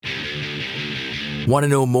Want to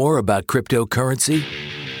know more about cryptocurrency?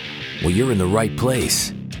 Well, you're in the right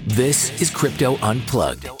place. This is Crypto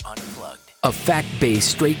Unplugged, a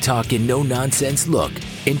fact-based, straight-talk and no-nonsense look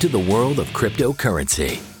into the world of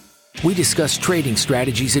cryptocurrency. We discuss trading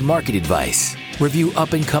strategies and market advice, review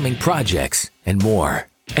up-and-coming projects, and more.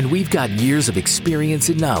 And we've got years of experience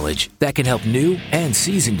and knowledge that can help new and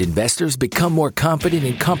seasoned investors become more confident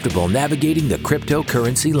and comfortable navigating the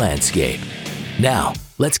cryptocurrency landscape. Now,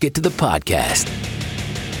 let's get to the podcast.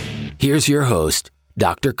 Here's your host,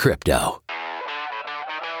 Dr. Crypto.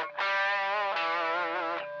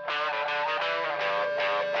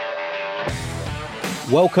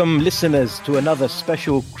 Welcome, listeners, to another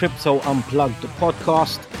special Crypto Unplugged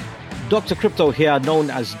podcast. Dr. Crypto here, known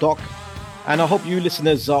as Doc, and I hope you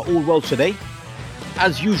listeners are all well today.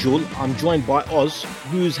 As usual, I'm joined by Oz,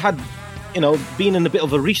 who's been in a bit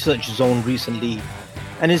of a research zone recently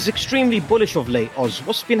and is extremely bullish of late. Oz,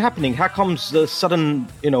 what's been happening? How comes the sudden,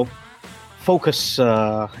 focus?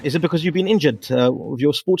 Is it because you've been injured with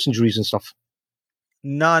your sports injuries and stuff?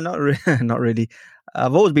 No, not really.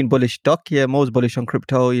 I've always been bullish, Doc. Yeah, I'm always bullish on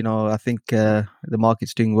crypto. I think the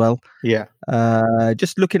market's doing well. Yeah.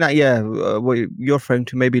 Just looking at, what you're referring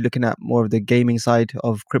to, maybe looking at more of the gaming side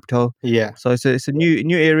of crypto. Yeah. So it's a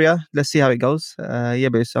new area. Let's see how it goes.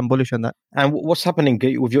 But I'm bullish on that. And what's happening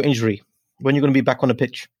with your injury? When you're going to be back on the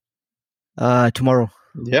pitch? Tomorrow.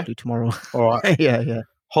 Yeah. Tomorrow. All right. Yeah.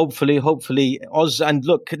 Hopefully, Oz. And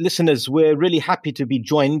look, listeners, we're really happy to be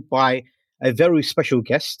joined by a very special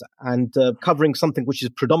guest and covering something which is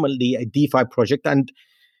predominantly a DeFi project. And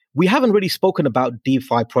we haven't really spoken about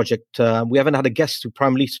DeFi project. We haven't had a guest who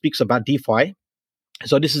primarily speaks about DeFi.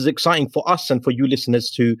 So this is exciting for us and for you listeners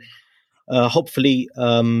to hopefully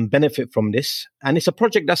benefit from this. And it's a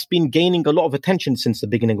project that's been gaining a lot of attention since the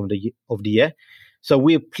beginning of the year. So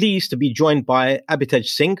we're pleased to be joined by Abhitej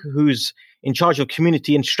Singh, who's in charge of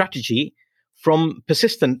community and strategy from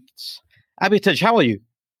Persistence. Abhitej, how are you?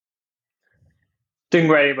 Doing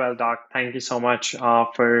very well, Doc. Thank you so much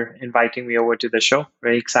for inviting me over to the show.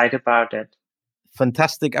 Very excited about it.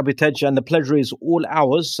 Fantastic, Abhitej, and the pleasure is all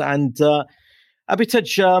ours. And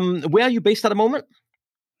Abhitej, where are you based at the moment?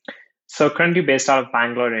 So currently based out of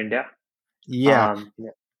Bangalore, India. Yeah.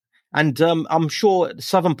 And I'm sure the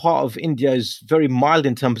southern part of India is very mild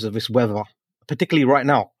in terms of its weather, particularly right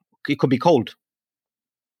now. It could be cold.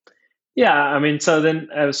 Yeah, so then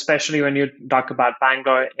especially when you talk about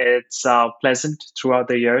Bangalore, it's pleasant throughout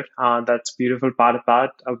the year. That's beautiful part about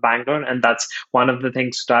Bangalore. And that's one of the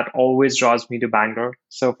things that always draws me to Bangalore.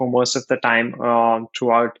 So for most of the time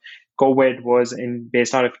throughout COVID was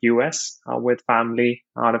based out of US with family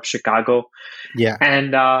out of Chicago. Yeah.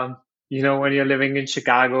 And, when you're living in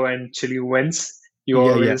Chicago and chilly winds, you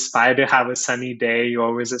always aspire to have a sunny day. You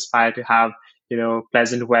always aspire to have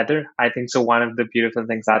pleasant weather. I think so. One of the beautiful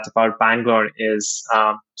things that's about Bangalore is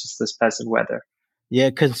just this pleasant weather. Yeah,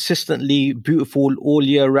 consistently beautiful all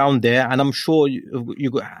year round there. And I'm sure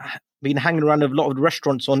you've been hanging around a lot of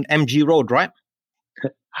restaurants on MG Road, right?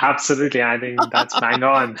 Absolutely. I think that's bang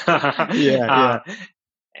on. Yeah.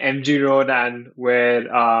 MG Road, and where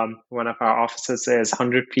one of our offices is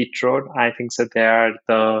 100 Feet Road. I think so. They are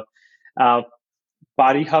the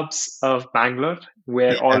party hubs of Bangalore,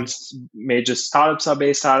 where all major startups are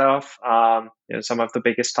based out of. Some of the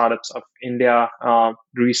biggest startups of India,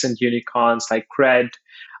 recent unicorns like Cred.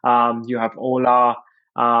 You have Ola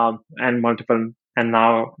and multiple, and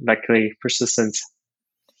now luckily Persistence.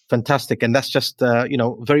 Fantastic, and that's just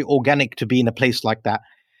very organic to be in a place like that.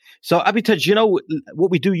 So Abhitej,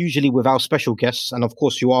 what we do usually with our special guests, and of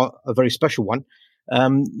course you are a very special one.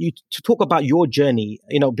 To talk about your journey,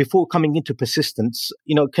 before coming into Persistence,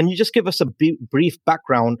 can you just give us a brief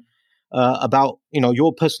background about,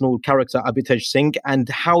 your personal character, Abhitej Singh, and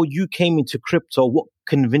how you came into crypto? What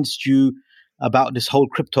convinced you about this whole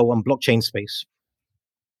crypto and blockchain space?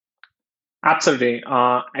 Absolutely.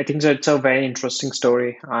 I think that it's a very interesting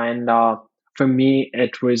story. And for me,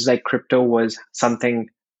 it was like crypto was something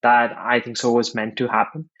that I think so was meant to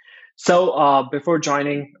happen. So before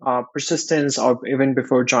joining Persistence, or even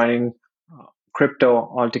before joining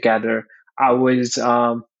crypto altogether, I was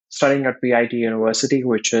studying at VIT University,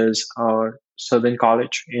 which is a Southern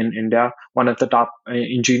college in India, one of the top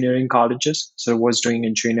engineering colleges. So I was doing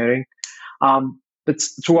engineering. But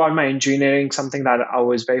throughout my engineering, something that I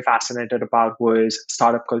was very fascinated about was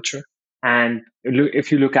startup culture. And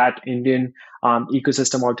if you look at Indian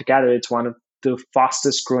ecosystem altogether, it's one of the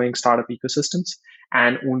fastest growing startup ecosystems,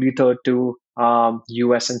 and only third to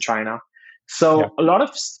US and China. So a lot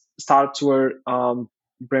of startups were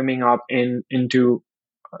brimming up into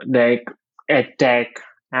like ed tech,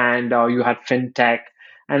 and you had fintech,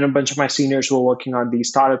 and a bunch of my seniors were working on these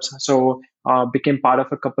startups. So became part of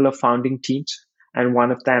a couple of founding teams, and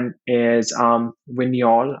one of them is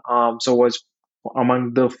Vinyol. So was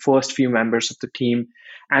among the first few members of the team,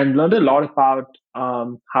 and learned a lot about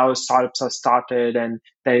how startups are started, and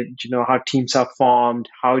that how teams are formed.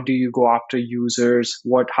 How do you go after users?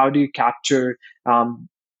 How do you capture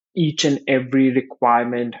each and every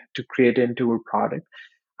requirement to create into a product?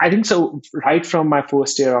 I think so. Right from my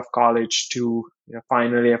first year of college to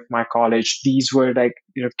final year of my college, these were like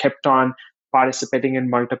kept on participating in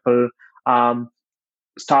multiple um,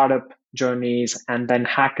 startup journeys and then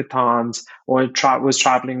hackathons, or was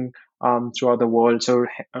traveling throughout the world. So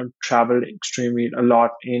traveled extremely a lot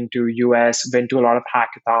into US, went to a lot of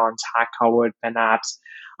hackathons, Hack Howard, Pen Apps,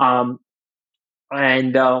 um,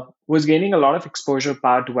 and was gaining a lot of exposure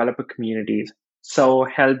about developer communities. So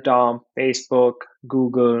helped Facebook,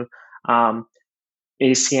 Google, um,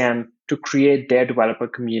 ACM to create their developer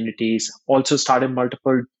communities. Also started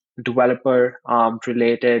multiple developer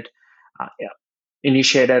related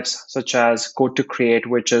initiatives such as Code to Create,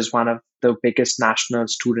 which is one of the biggest national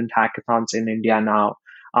student hackathons in India now,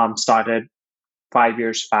 started 5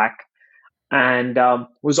 years back, and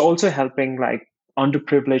was also helping like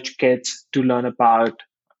underprivileged kids to learn about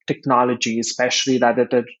technology, especially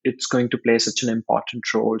it's going to play such an important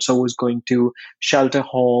role. So was going to shelter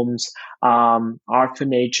homes,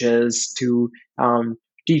 orphanages to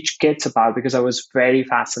teach kids about, because I was very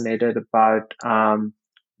fascinated about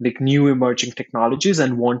like new emerging technologies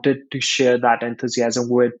and wanted to share that enthusiasm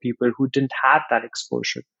with people who didn't have that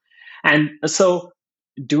exposure. And so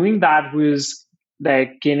doing that was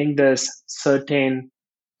like gaining this certain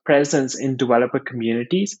presence in developer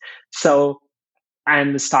communities. So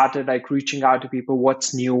and started like reaching out to people,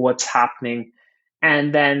 what's new, what's happening.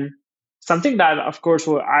 And then something that of course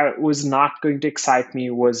I was not going to excite me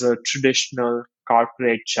was a traditional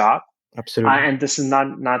corporate job. Absolutely. And this is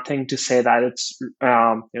nothing to say that it's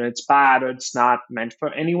it's bad or it's not meant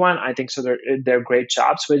for anyone. I think so. They're great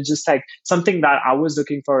jobs, but it's just like something that I was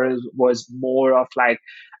looking for was more of like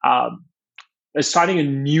starting a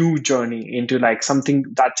new journey into like something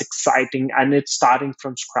that's exciting, and it's starting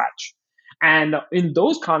from scratch. And in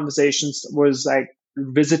those conversations was like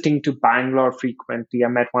visiting to Bangalore frequently. I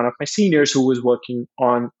met one of my seniors who was working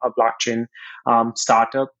on a blockchain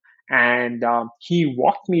startup, and he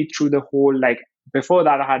walked me through the whole like. Before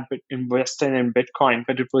that, I had invested in Bitcoin,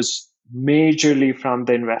 but it was majorly from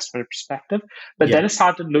the investment perspective. But then I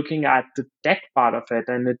started looking at the tech part of it,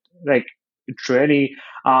 and it really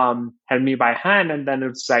held me by hand. And then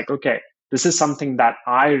it's like, okay, this is something that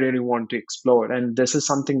I really want to explore. And this is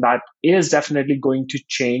something that is definitely going to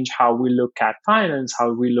change how we look at finance,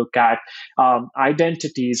 how we look at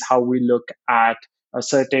identities, how we look at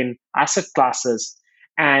certain asset classes,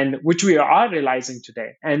 and which we are realizing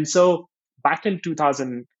today. And so back in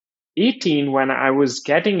 2018, when I was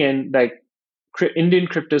getting in, like Indian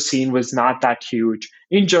crypto scene was not that huge.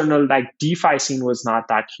 In general, like DeFi scene was not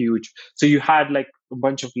that huge. So you had like a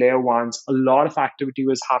bunch of layer ones. A lot of activity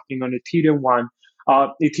was happening on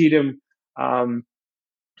Ethereum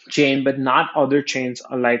chain, but not other chains.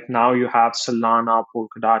 Like now you have Solana,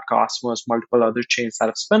 Polkadot, Cosmos, multiple other chains that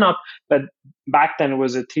have spun up. But back then it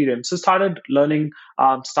was Ethereum. So started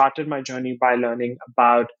my journey by learning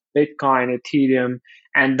about Bitcoin, Ethereum,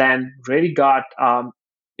 and then really got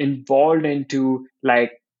involved into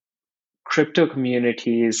like crypto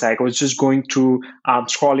communities. Like I was just going through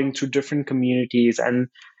scrolling through different communities, and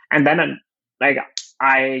then like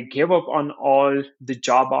I gave up on all the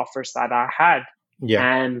job offers that I had,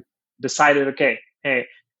 and decided, okay, hey,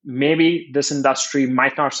 maybe this industry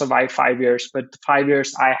might not survive 5 years, but the 5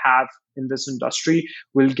 years I have in this industry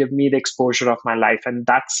will give me the exposure of my life. And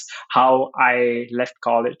that's how I left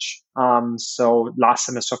college. So last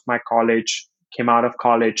semester of my college, came out of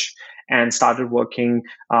college and started working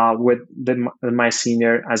with my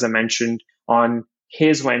senior, as I mentioned, on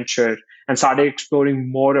his venture, and started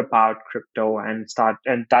exploring more about crypto, and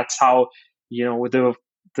that's how, with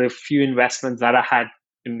the few investments that I had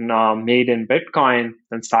made in Bitcoin,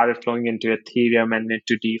 then started flowing into Ethereum and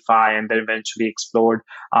into DeFi, and then eventually explored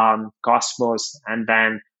Cosmos, and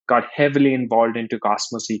then got heavily involved into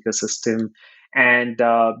Cosmos ecosystem. And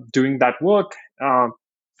doing that work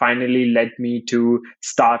finally led me to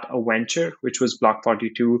start a venture, which was Block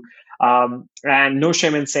 42. And no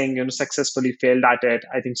shame in saying, successfully failed at it.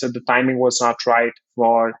 I think so. The timing was not right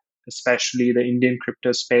for especially the Indian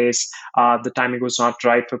crypto space. The timing was not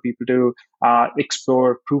right for people to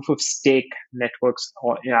explore proof of stake networks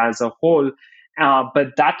as a whole.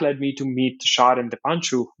 But that led me to meet Tushar and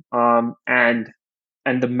Dipanshu. And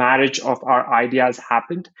and the marriage of our ideas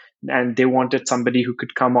happened, and they wanted somebody who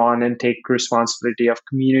could come on and take responsibility of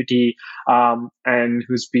community, and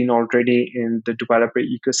who's been already in the developer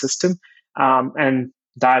ecosystem, and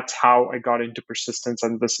that's how I got into persistence,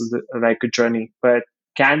 and this is like a journey. But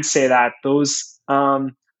can say that those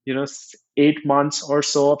 8 months or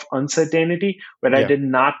so of uncertainty where I did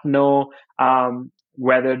not know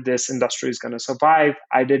whether this industry is going to survive.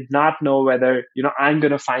 I did not know whether I'm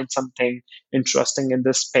going to find something interesting in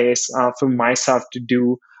this space for myself to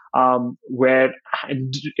do, where I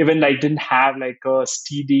even like didn't have like a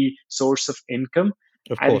steady source of income.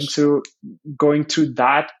 Of I think course. so. Going through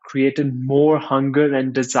that created more hunger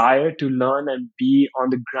and desire to learn and be on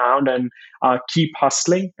the ground and keep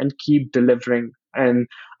hustling and keep delivering. And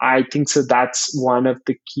I think so. That's one of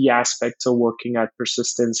the key aspects of working at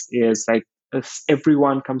Persistence is like if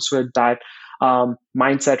everyone comes with that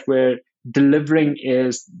mindset where delivering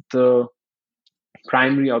is the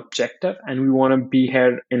primary objective, and we want to be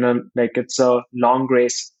here in a like it's a long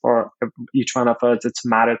race for each one of us. It's a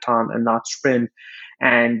marathon and not sprint,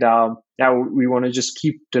 and we want to just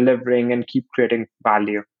keep delivering and keep creating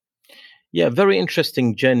value. Yeah, very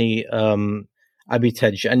interesting journey,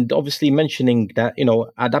 Abhitej, and obviously mentioning that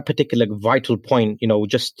at that particular vital point,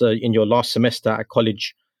 just in your last semester at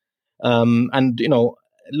college, and a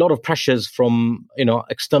lot of pressures from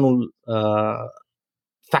external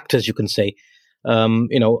factors, you can say,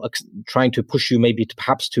 trying to push you maybe to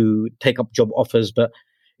perhaps to take up job offers, but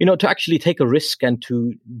to actually take a risk and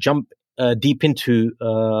to jump deep into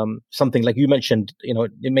something like you mentioned.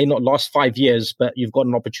 It may not last 5 years, but you've got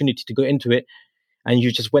an opportunity to go into it, and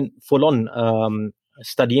you just went full on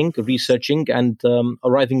studying, researching, and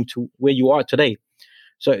arriving to where you are today.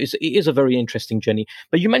 So it is a very interesting journey.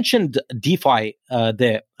 But you mentioned DeFi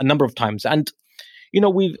there a number of times, and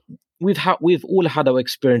we've all had our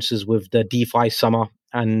experiences with the DeFi summer,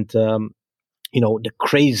 and the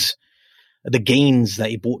craze, the gains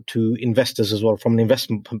that it brought to investors as well from an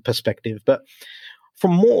investment perspective. But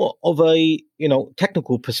from more of a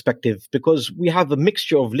technical perspective, because we have a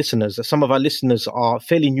mixture of listeners. Some of our listeners are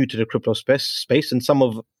fairly new to the crypto space, and some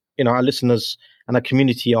of our listeners and our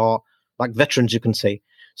community are like veterans, you can say.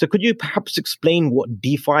 So could you perhaps explain what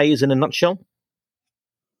DeFi is in a nutshell?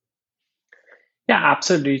 Yeah,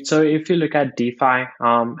 absolutely. So if you look at DeFi,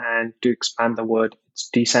 and to expand the word, it's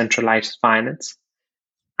decentralized finance.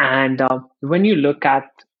 And when you look at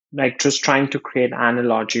like just trying to create an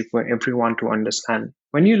analogy for everyone to understand,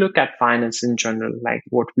 when you look at finance in general, like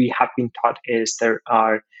what we have been taught is there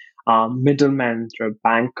are middlemen, there are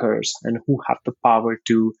bankers, and who have the power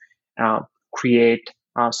to create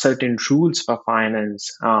certain rules for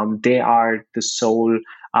finance. They are the sole,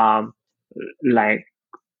 like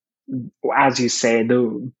as you say,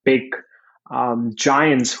 the big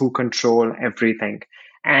giants who control everything.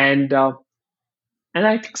 And and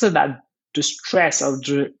I think so that the stress of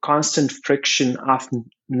the constant friction of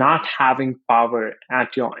not having power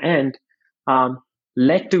at your end um,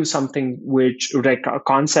 led to something which like a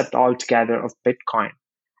concept altogether of Bitcoin,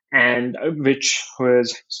 and which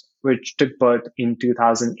took birth in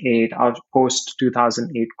 2008 or post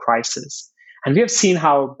 2008 crisis. And we have seen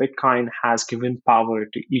how Bitcoin has given power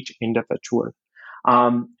to each individual.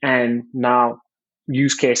 And now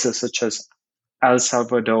use cases such as El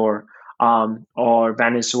Salvador, or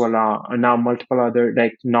Venezuela, and now multiple other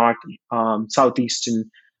like North, Southeast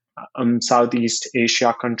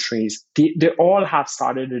Asia countries. They all have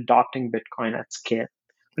started adopting Bitcoin at scale.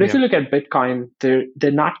 But if you look at Bitcoin,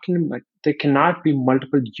 they're not like there cannot be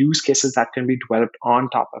multiple use cases that can be developed on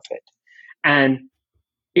top of it, and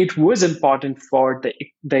it was important for the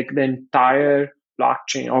entire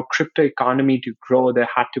blockchain or crypto economy to grow. There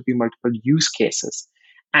had to be multiple use cases,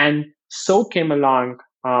 and so came along,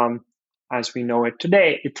 as we know it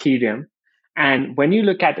today, Ethereum. And when you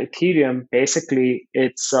look at Ethereum, basically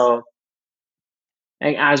it's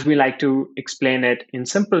as we like to explain it in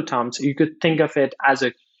simple terms, you could think of it as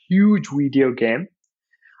a huge video game,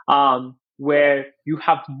 where you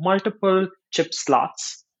have multiple chip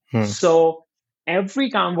slots. So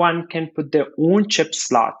everyone can put their own chip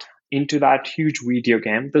slot into that huge video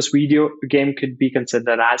game. This video game could be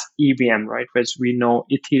considered as EVM, right? Which we know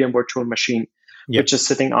Ethereum virtual machine, which is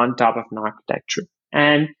sitting on top of an architecture.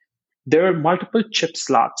 And there are multiple chip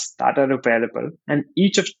slots that are available, and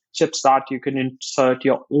each of chip slot you can insert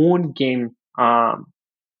your own game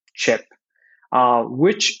chip,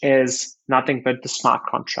 which is nothing but the smart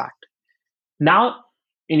contract. Now,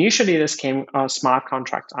 initially, this smart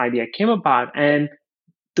contract idea came about, and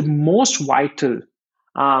the most vital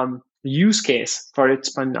use case for it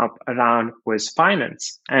spun up around was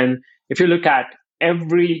finance. And if you look at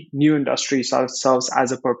every new industry serves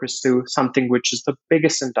as a purpose to something which is the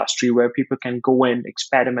biggest industry where people can go in,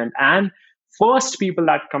 experiment. And first people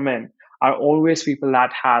that come in are always people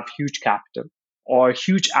that have huge capital or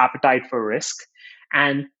huge appetite for risk.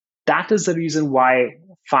 And that is the reason why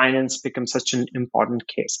finance becomes such an important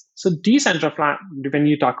case. So when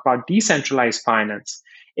you talk about decentralized finance,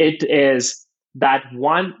 it is that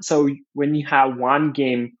one. So when you have one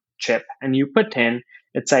game chip and you put in,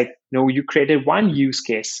 it's like, you created one use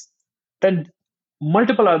case, then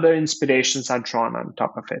multiple other inspirations are drawn on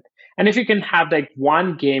top of it. And if you can have like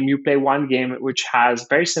one game, you play one game which has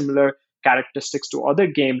very similar characteristics to other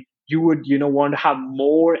game, you would want to have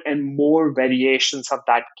more and more variations of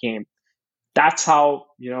that game. That's how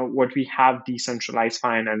what we have decentralized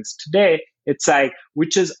finance today. It's like,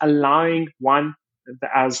 which is allowing one,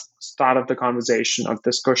 as start of the conversation of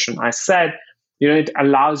this question, I said, it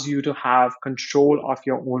allows you to have control of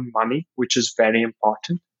your own money, which is very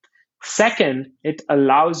important. Second, it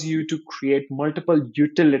allows you to create multiple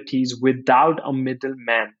utilities without a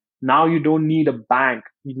middleman. Now you don't need a bank.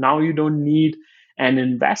 Now you don't need an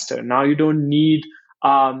investor. Now you don't need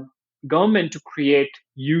government to create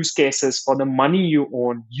use cases for the money you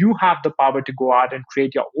own. You have the power to go out and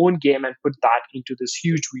create your own game and put that into this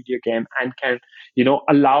huge video game and can,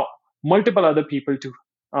 allow multiple other people to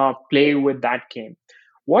play with that game.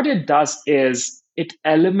 What it does is it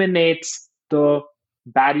eliminates the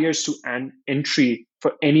barriers to an entry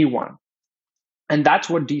for anyone. And that's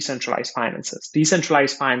what decentralized finance is.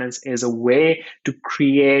 Decentralized finance is a way to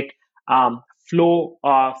create flow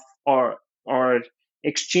of or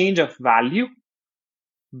exchange of value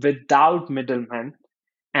without middlemen.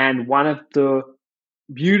 And one of the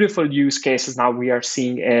beautiful use cases now we are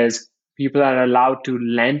seeing is people are allowed to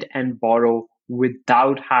lend and borrow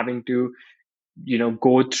without having to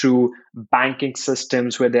go through banking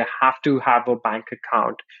systems where they have to have a bank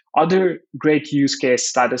account. Other great use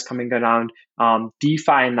case that is coming around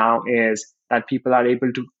DeFi now is that people are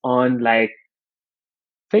able to earn like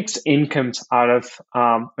fixed incomes out of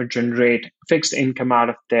or generate fixed income out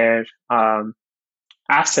of their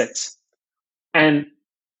assets. And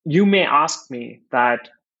you may ask me that,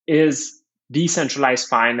 is decentralized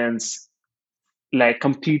finance like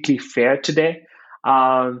completely fair today?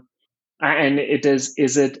 And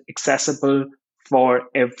is it accessible for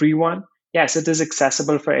everyone? Yes, it is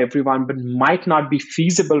accessible for everyone, but might not be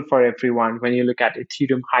feasible for everyone when you look at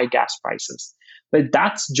Ethereum high gas prices. But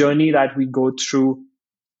that's journey that we go through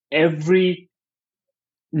every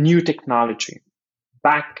new technology.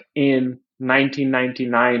 Back in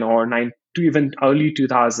 1999 or even early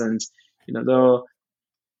 2000s, the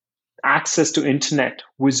access to internet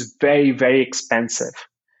was very, very expensive.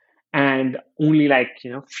 And only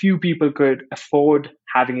few people could afford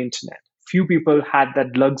having internet. Few people had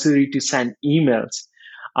that luxury to send emails.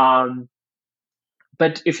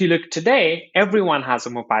 But if you look today, everyone has a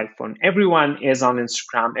mobile phone. Everyone is on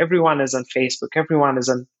Instagram. Everyone is on Facebook. Everyone is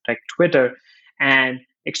on Twitter. And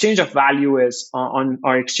exchange of value is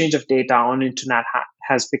or exchange of data on internet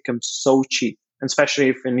has become so cheap,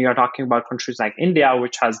 especially when you are talking about countries like India,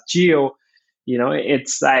 which has geo.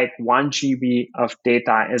 It's like 1 GB of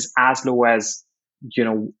data is as low as,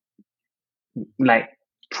 like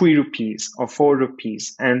 3 rupees or 4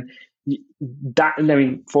 rupees. And that,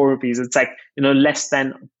 4 rupees, it's like, less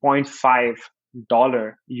than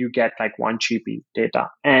 $0.5, you get like 1 GB data.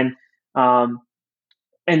 And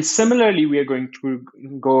similarly, we are going to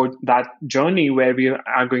go that journey where we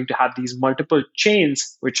are going to have these multiple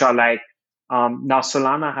chains, which are like, now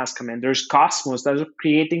Solana has come in. There's Cosmos that are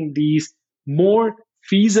creating these more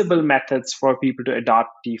feasible methods for people to adopt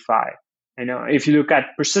DeFi. If you look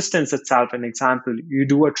at persistence itself, an example, you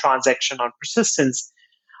do a transaction on persistence,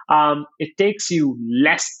 it takes you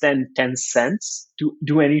less than 10 cents to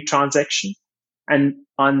do any transaction. And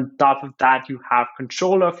on top of that, you have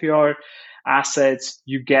control of your assets.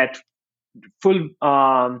 You get full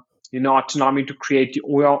autonomy to create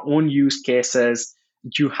your own use cases.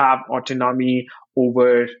 You have autonomy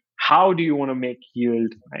over how do you want to make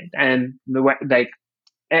yield, right? And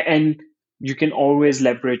and you can always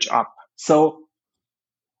leverage up. So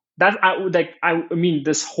that I mean,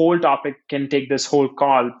 this whole topic can take this whole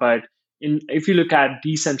call, but if you look at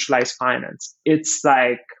decentralized finance, it's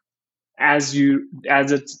like, as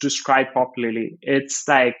it's described popularly, it's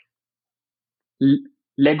like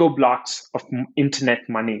Lego blocks of internet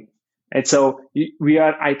money. And so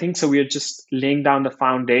I think we are just laying down the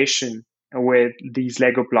foundation with these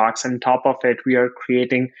Lego blocks. And on top of it,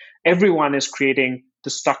 everyone is creating the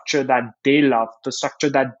structure that they love, the structure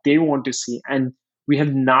that they want to see. And we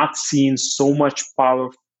have not seen so much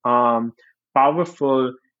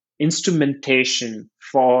powerful instrumentation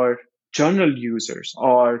for general users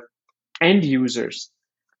or end users.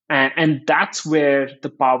 And that's where the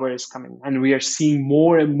power is coming. And we are seeing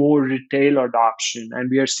more and more retail adoption, and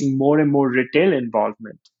we are seeing more and more retail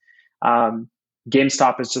involvement. Um,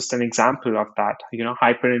 GameStop is just an example of that.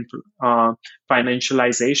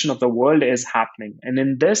 Financialization of the world is happening,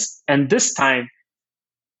 and this time,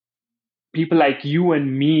 people like you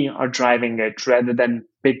and me are driving it rather than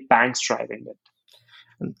big banks driving it.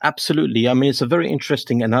 Absolutely. I mean, it's a very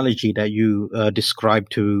interesting analogy that you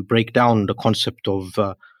described to break down the concept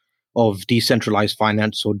of decentralized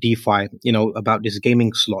finance or DeFi, about these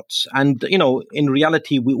gaming slots. And, in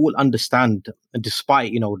reality, we all understand,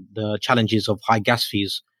 despite, the challenges of high gas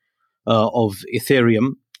fees of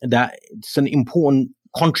Ethereum, that it's an important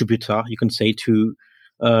contributor, you can say, to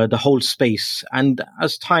the whole space. And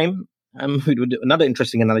as time, another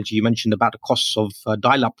interesting analogy you mentioned about the costs of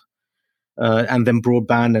dial-up and then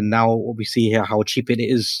broadband, and now we see here how cheap it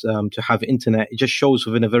is to have internet. It just shows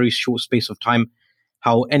within a very short space of time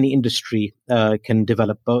how any industry can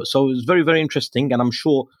develop. So it's very, very interesting. And I'm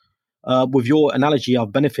sure with your analogy,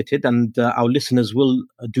 I've benefited, and our listeners will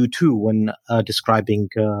do too when describing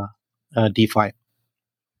DeFi.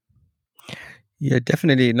 Yeah,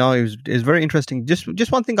 definitely. No, it was very interesting.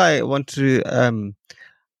 Just one thing I want to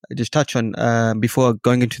just touch on before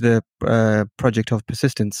going into the project of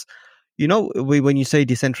persistence. When you say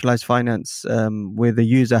decentralized finance, where the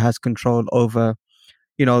user has control over,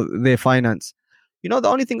 their finance. The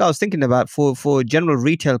only thing I was thinking about for general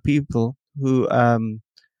retail people who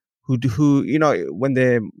when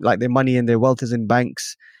they're like their money and their wealth is in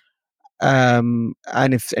banks, and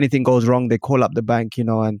if anything goes wrong, they call up the bank,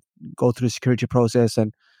 and go through the security process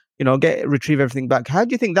and retrieve everything back. How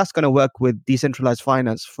do you think that's going to work with decentralized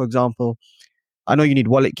finance? For example, I know you need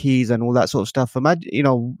wallet keys and all that sort of stuff. Imagine,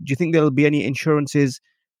 do you think there'll be any insurances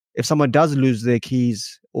if someone does lose their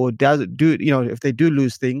keys, or if they do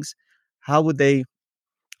lose things? How would they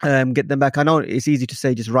get them back? I know it's easy to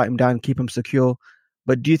say just write them down, keep them secure,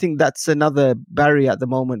 but do you think that's another barrier at the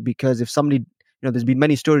moment? Because if somebody, there's been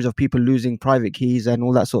many stories of people losing private keys and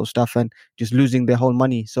all that sort of stuff, and just losing their whole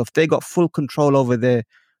money. So if they got full control over their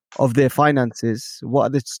finances, what are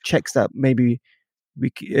the checks that maybe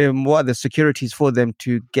what are the securities for them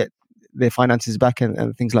to get their finances back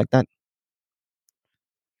and things like that?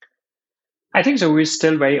 I think so. We're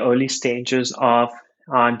still very early stages of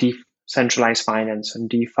decentralized finance and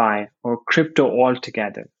DeFi or crypto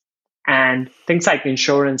altogether. And things like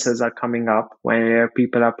insurances are coming up where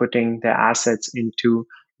people are putting their assets into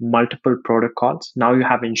multiple protocols. Now you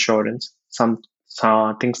have insurance. Some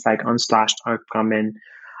things like Unslashed are coming,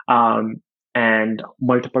 and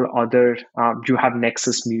multiple other. You have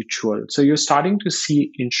Nexus Mutual. So you're starting to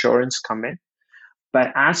see insurance come in.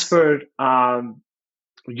 But as for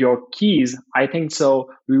your keys, I think so.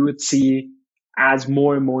 We would see as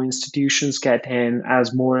more and more institutions get in,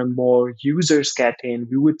 as more and more users get in,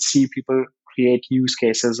 we would see people create use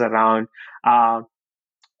cases around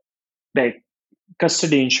like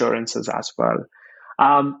custody insurances as well.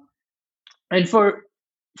 And for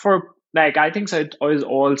like, I think so it is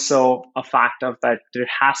also a fact of that there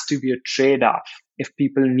has to be a trade-off. If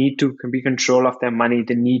people need to be control of their money,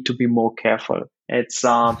 they need to be more careful. It's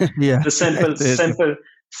Yeah, the simple saying,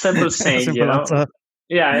 simple answer.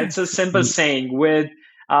 Yeah, it's a simple saying. With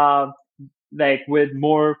with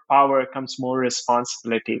more power comes more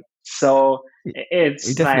responsibility. So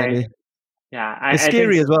it's Definitely. like, yeah, It's I think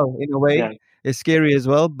scary so. as well, in a way. Yeah. It's scary as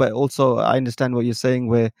well, but also I understand what you're saying,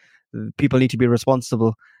 where people need to be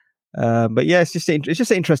responsible. But yeah, it's just an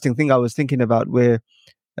interesting thing I was thinking about, where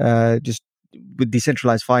just with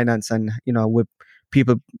decentralized finance and with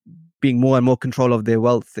people being more and more control of their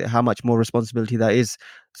wealth, how much more responsibility that is.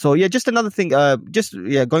 So yeah, just another thing.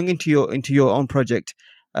 Going into your own project,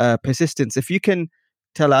 persistence. If you can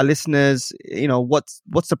tell our listeners,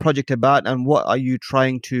 what's the project about, and what are you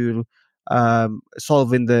trying to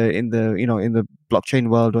solve in the blockchain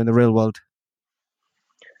world or in the real world?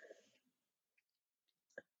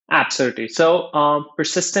 Absolutely. So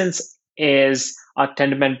persistence is a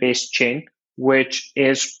Tendermint-based chain, which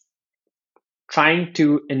is trying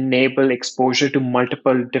to enable exposure to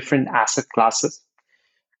multiple different asset classes.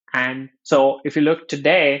 And so if you look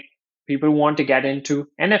today, people want to get into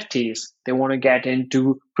NFTs. They want to get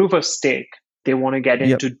into proof of stake. They want to get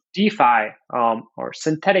Yep. into DeFi or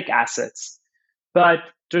synthetic assets. But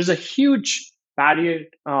there's a huge barrier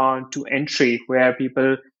to entry where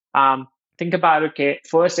people think about, okay,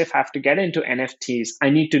 first, if I have to get into NFTs, I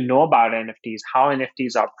need to know about NFTs, how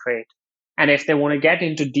NFTs operate. And if they want to get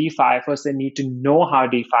into DeFi, first they need to know how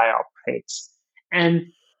DeFi operates. And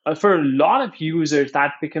for a lot of users,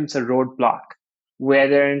 that becomes a roadblock where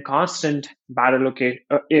they're in constant battle. Okay,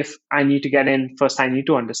 if I need to get in, first I need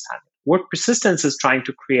to understand it. What persistence is trying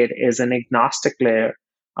to create is an agnostic layer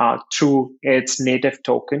through its native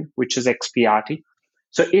token, which is XPRT.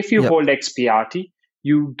 So if you Yep. hold XPRT,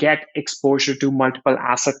 you get exposure to multiple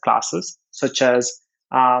asset classes, such as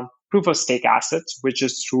proof of stake assets, which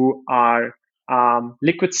is through our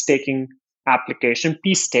liquid staking application,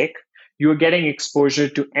 pStake. You're getting exposure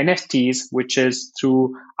to NFTs, which is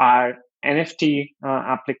through our NFT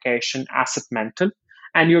application, Asset Mental.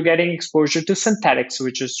 And you're getting exposure to synthetics,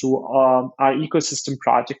 which is through our ecosystem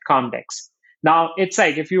project, Comdex. Now, it's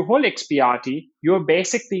like if you hold XPRT, you're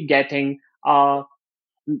basically getting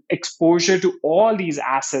exposure to all these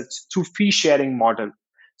assets through fee sharing model.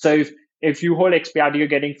 So if you hold XPRT, you're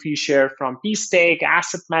getting fee share from pStake,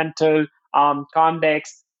 Asset Mental, Comdex,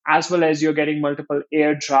 as well as you're getting multiple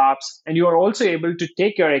airdrops. And you are also able to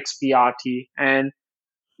take your XPRT and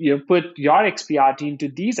put your XPRT into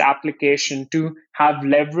these applications to have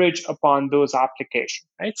leverage upon those applications,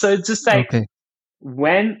 right? So it's just like Okay.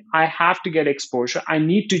 when I have to get exposure, I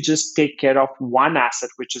need to just take care of one asset,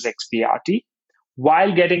 which is XPRT,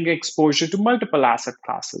 while getting exposure to multiple asset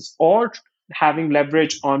classes or having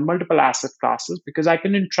leverage on multiple asset classes because I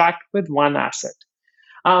can interact with one asset.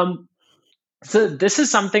 So this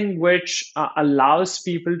is something which allows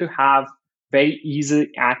people to have very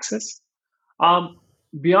easy access.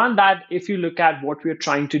 Beyond that, if you look at what we're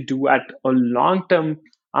trying to do at a long-term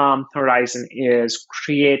horizon is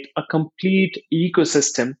create a complete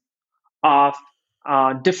ecosystem of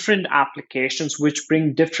different applications which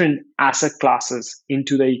bring different asset classes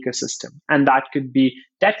into the ecosystem. And that could be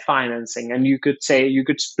debt financing. And you could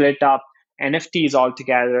split up NFTs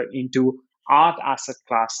altogether into art asset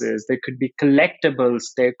classes. There could be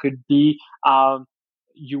collectibles. There could be,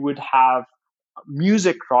 you would have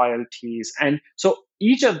music royalties. And so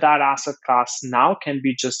each of that asset class now can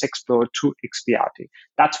be just explored through XPRT.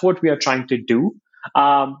 That's what we are trying to do.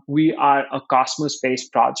 We are a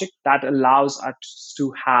Cosmos-based project that allows us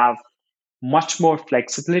to have much more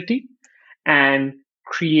flexibility and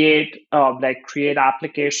create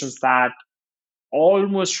applications that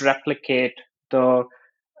almost replicate the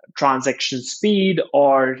transaction speed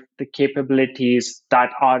or the capabilities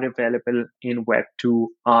that are available in Web 2.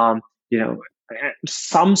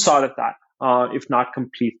 Some sort of that, if not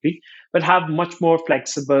completely, but have much more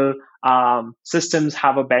flexible systems,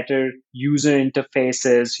 have a better user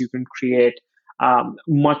interfaces. You can create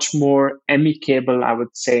much more amicable, I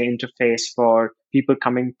would say, interface for people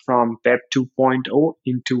coming from Web 2.0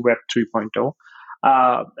 into Web 3.0.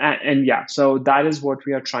 So that is what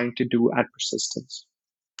we are trying to do at Persistence.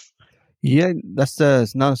 Yeah, that's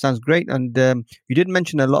now sounds great. And you did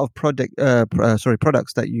mention a lot of products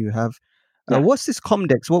that you have. Yeah. What's this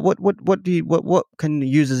Comdex? What can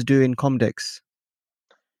users do in Comdex?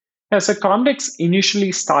 Yeah, so Comdex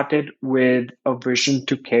initially started with a vision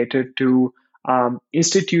to cater to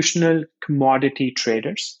institutional commodity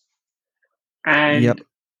traders. And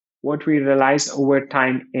what we realized over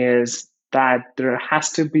time is that there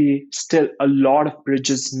has to be still a lot of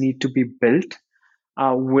bridges need to be built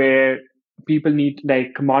where people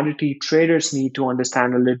commodity traders need to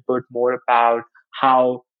understand a little bit more about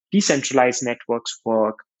how decentralized networks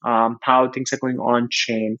work, how things are going on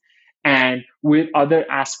chain, and with other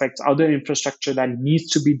aspects, other infrastructure that needs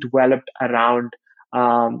to be developed around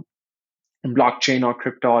blockchain or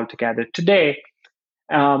crypto altogether today.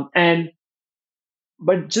 But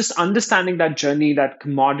just understanding that journey, that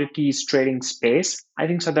commodities trading space, I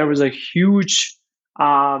think so there was a huge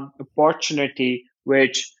opportunity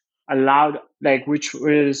which which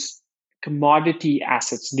was commodity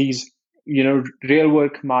assets, these, real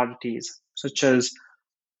world commodities such as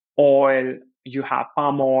oil, you have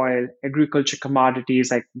palm oil, agriculture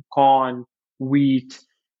commodities like corn, wheat.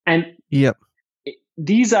 And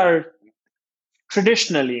these are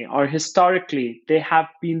traditionally or historically, they have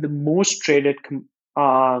been the most traded,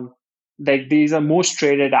 these are most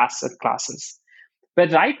traded asset classes.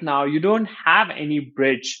 But right now, you don't have any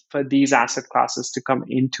bridge for these asset classes to come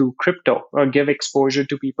into crypto or give exposure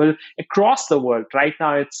to people across the world. Right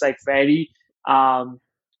now, it's like very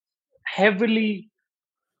heavily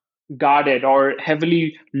guarded or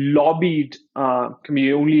heavily lobbied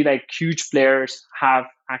community. Only like huge players have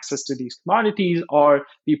access to these commodities, or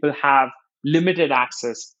people have limited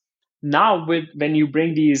access. Now, when you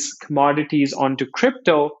bring these commodities onto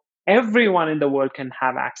crypto, everyone in the world can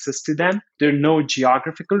have access to them. There are no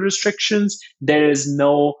geographical restrictions. There is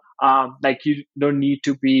no Like you don't need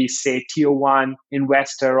to be, say, tier one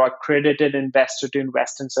investor or accredited investor to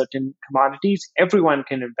invest in certain commodities. Everyone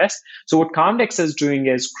can invest. So what Comdex is doing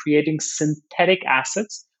is creating synthetic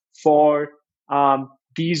assets for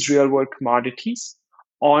these real world commodities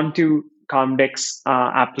onto Comdex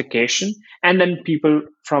application, and then people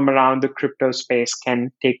from around the crypto space can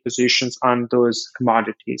take positions on those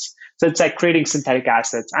commodities. So it's like creating synthetic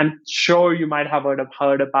assets. I'm sure you might have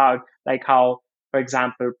heard about like how, for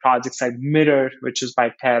example, projects like Mirror, which is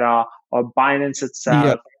by Terra, or Binance Yeah.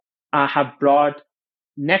 itself, have brought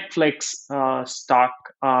Netflix stock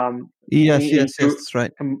Yes. Yes. Yes. into That's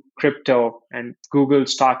right. crypto, and Google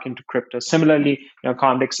stock into crypto. Similarly,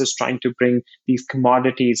 Comdex is trying to bring these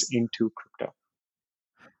commodities into crypto.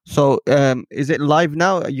 So, is it live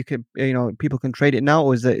now? You can, people can trade it now,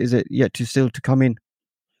 or is it yet to still to come in?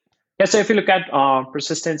 Yeah, so if you look at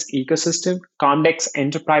Persistence ecosystem, Comdex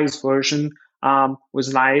enterprise version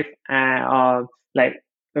was live, like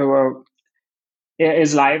uh,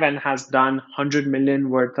 is live and has done 100 million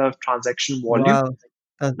worth of transaction volume. Wow,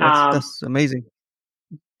 that's Um, that's amazing.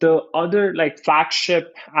 the other like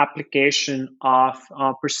flagship application of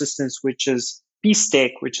Persistence, which is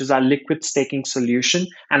P-Stake, which is our liquid staking solution,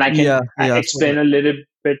 and I can Yeah, yeah, I saw explain that. a little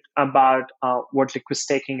bit about what liquid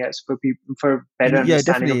staking is for people for better Yeah,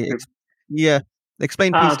 understanding of definitely. crypto. Yeah,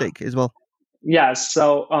 explain P Uh, stake as well. Yeah,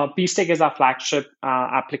 so P-Stake is our flagship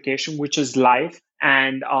application, which is live,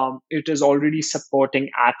 and it is already supporting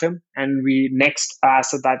Atom. And we next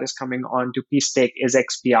asset that is coming on to P-Stake is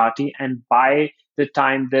XPRT. And by the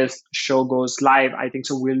time this show goes live, I think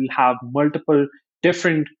so we'll have multiple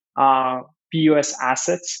different POS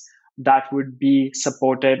assets that would be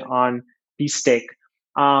supported on P-Stake.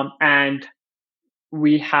 And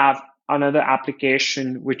we have another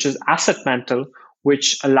application which is Asset Mental,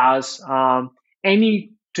 which allows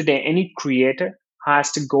any creator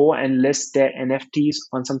has to go and list their NFTs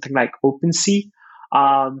on something like OpenSea,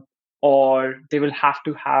 um, or they will have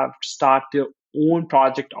to start their own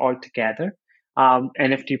project altogether,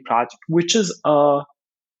 NFT project, which is a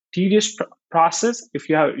tedious process if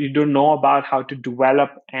you don't know about how to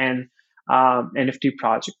develop an NFT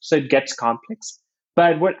project. So it gets complex.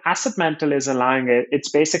 But what Asset Mental is allowing it's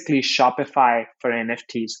basically Shopify for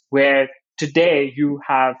NFTs, where today you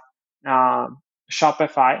have um,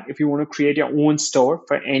 Shopify. If you want to create your own store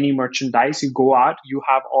for any merchandise, you go out, you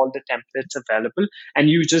have all the templates available, and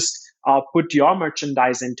you just put your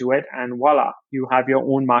merchandise into it, and voila, you have your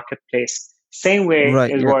own marketplace. Same way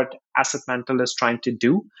Right. is Yeah. what Asset Mental is trying to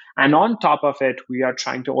do. And on top of it, we are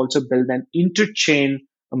trying to also build an interchain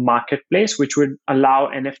marketplace, which would allow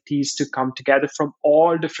NFTs to come together from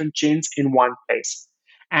all different chains in one place.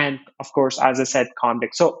 And of course, as I said,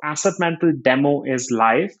 Comdex. So Asset Mental demo is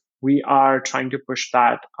live. We are trying to push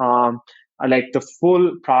that, like the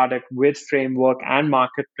full product with framework and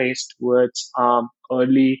marketplace towards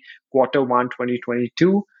early Q1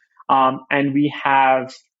 2022. And we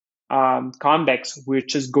have Convex,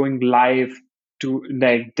 which is going live to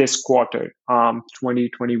like this quarter,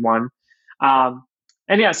 2021.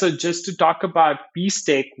 And yeah, so just to talk about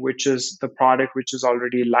P-Stake, which is the product which is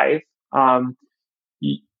already live, um,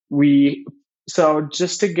 we so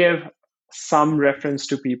just to give some reference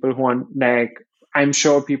to people who are like, I'm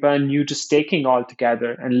sure people are new to staking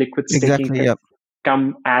altogether, and liquid staking Exactly. can Yeah.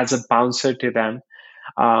 come as a bouncer to them,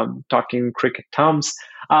 talking cricket terms.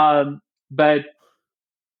 Um, but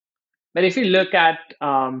but if you look at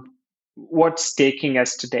what staking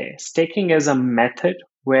is today, staking is a method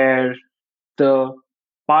where the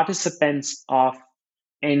participants of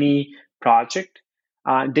any project,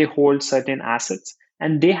 they hold certain assets,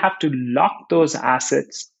 and they have to lock those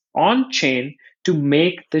assets on chain to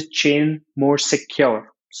make the chain more secure.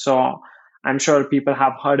 So I'm sure people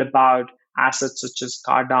have heard about assets such as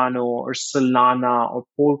Cardano or Solana or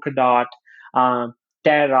Polkadot,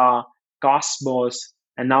 Terra, Cosmos,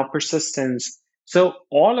 and now Persistence. So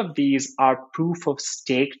all of these are proof of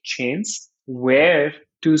stake chains where,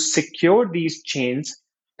 to secure these chains,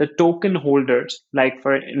 the token holders, like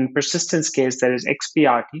for in Persistence case, there is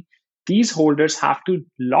XPRT, these holders have to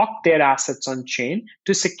lock their assets on chain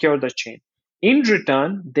to secure the chain. In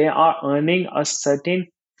return, they are earning a certain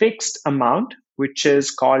fixed amount, which is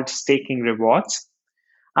called staking rewards,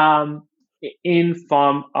 um, in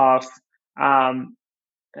form of um,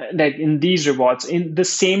 like in these rewards in the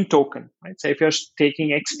same token, right? So if you're taking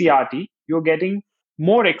XPRT, you're getting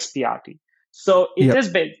more XPRT. So Yep.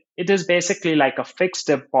 it is basically like a fixed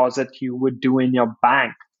deposit you would do in your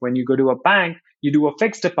bank. When you go to a bank, you do a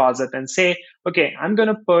fixed deposit and say, okay, I'm going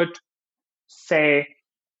to put, say,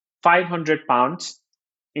 £500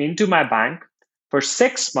 into my bank for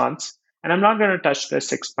 6 months, and I'm not going to touch the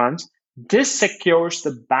 6 months. This secures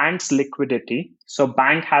the bank's liquidity. So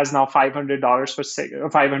bank has now $500 for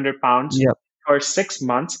 500 pounds Yep. for 6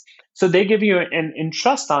 months. So they give you an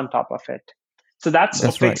interest on top of it. So that's a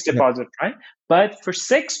That's right. fixed Yep. deposit, right? But for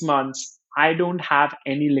 6 months, I don't have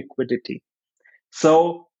any liquidity.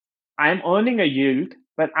 So I'm earning a yield,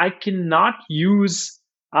 but I cannot use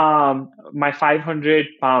my 500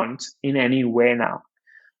 pounds in any way now.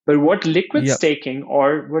 But what liquid Yep. staking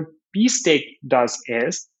or what p-stake does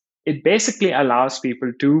is it basically allows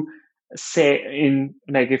people to say, in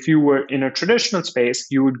like, if you were in a traditional space,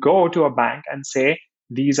 you would go to a bank and say,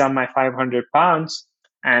 these are my 500 pounds,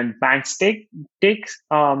 and banks take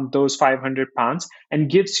those 500 pounds and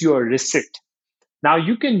gives you a receipt. Now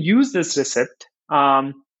you can use this receipt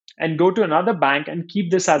and go to another bank and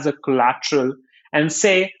keep this as a collateral and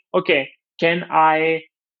say, okay, can I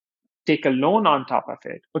take a loan on top of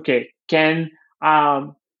it? Okay,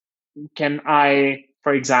 um, can I,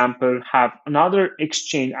 for example, have another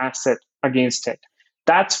exchange asset against it?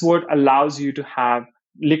 That's what allows you to have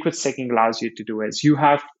liquid staking allows you to do is you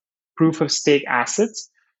have proof of stake assets.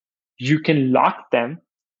 You can lock them,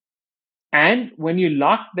 and when you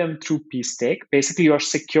lock them through p-stake, basically you're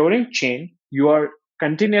securing chain. You are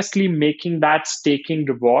continuously making that staking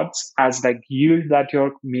rewards as like yield that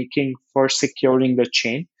you're making for securing the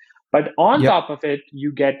chain. But on Yep. top of it,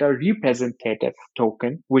 you get a representative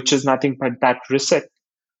token, which is nothing but that receipt.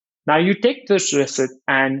 Now you take this receipt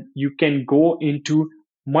and you can go into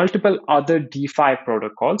multiple other DeFi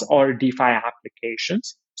protocols or DeFi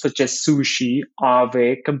applications, such as Sushi,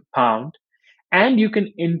 Aave, Compound, and you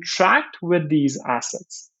can interact with these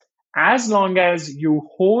assets. As long as you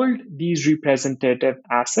hold these representative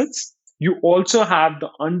assets, you also have the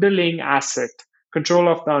underlying asset, control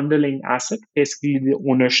of the underlying asset, basically the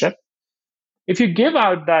ownership. If you give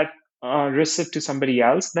out that receipt to somebody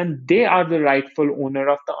else, then they are the rightful owner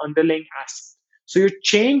of the underlying asset. So your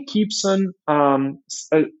chain keeps on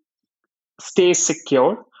stays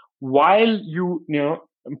secure while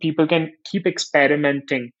people can keep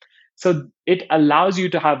experimenting. So it allows you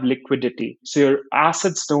to have liquidity, so your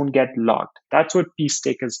assets don't get locked. That's what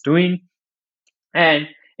p-stake is doing, and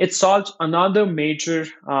it solves another major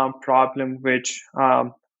problem, which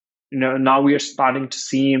now we are starting to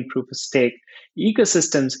see in proof of stake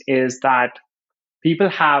ecosystems, is that people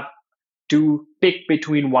have to pick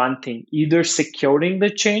between one thing, either securing the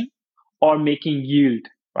chain or making yield,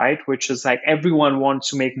 right? Which is like everyone wants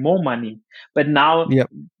to make more money. But now Yep.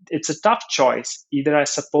 it's a tough choice. Either I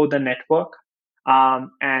support the network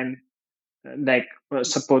and like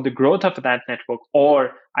support the growth of that network,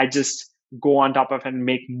 or I just go on top of it and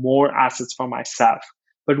make more assets for myself.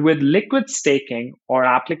 But with liquid staking or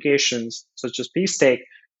applications such as p-stake,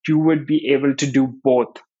 you would be able to do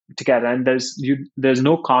both together, and there's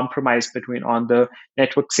no compromise between on the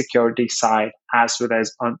network security side as well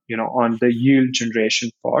as on the yield generation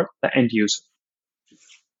for the end user.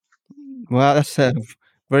 Well, that's a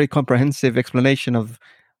very comprehensive explanation of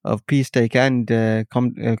p-stake and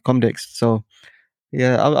Comdex. So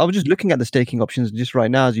yeah, I was just looking at the staking options just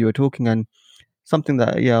right now as you were talking, and something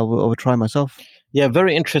that I will try myself. Yeah,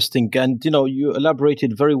 very interesting. And, you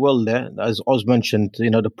elaborated very well there. As Oz mentioned,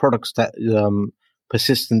 the products that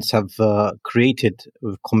Persistence have created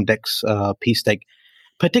with Comdex P-Stake,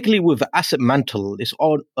 particularly with Asset Mantle, it's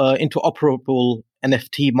all interoperable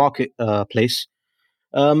NFT marketplace.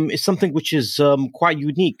 It's something which is quite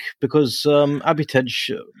unique because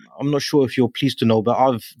Abhitej, I'm not sure if you're pleased to know, but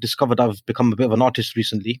I've discovered I've become a bit of an artist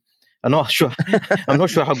recently. I'm not sure. I'm not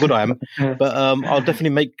sure how good I am, but I'll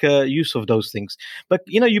definitely make use of those things. But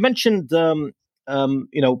you mentioned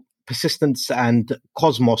Persistence and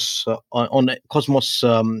Cosmos on Cosmos,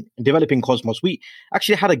 developing Cosmos. We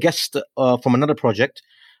actually had a guest from another project,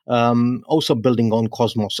 also building on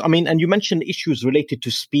Cosmos. I mean, and you mentioned issues related to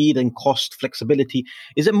speed and cost, flexibility.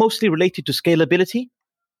 Is it mostly related to scalability?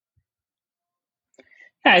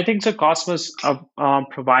 Yeah, I think so. Cosmos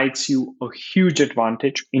provides you a huge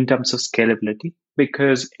advantage in terms of scalability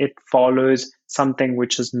because it follows something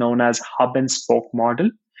which is known as hub and spoke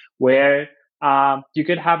model, where you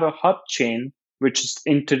could have a hub chain, which is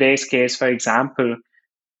in today's case, for example,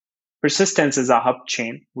 Persistence is a hub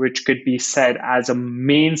chain, which could be said as a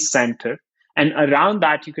main center. And around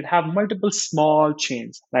that, you could have multiple small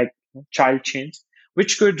chains, like child chains,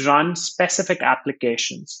 which could run specific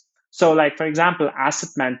applications. So, like, for example,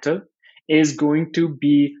 Asset Mantle is going to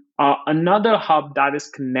be another hub that is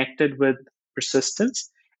connected with Persistence.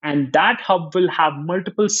 And that hub will have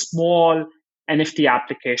multiple small NFT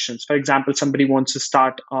applications. For example, somebody wants to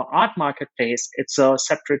start an art marketplace, it's a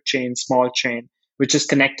separate chain, small chain, which is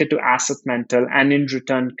connected to Asset Mental and in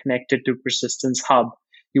return connected to Persistence Hub.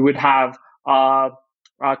 You would have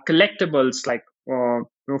collectibles like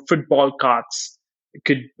football cards. It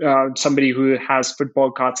could somebody who has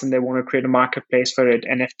football cards and they want to create a marketplace for it,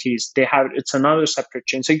 NFTs. It's another separate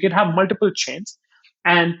chain. So you could have multiple chains,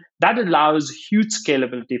 and that allows huge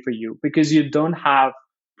scalability for you because you don't have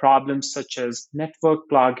problems such as network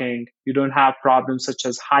clogging. You don't have problems such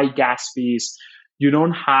as high gas fees. You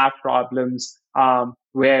don't have problems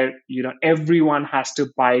where everyone has to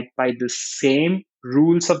abide by the same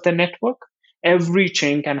rules of the network. Every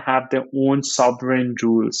chain can have their own sovereign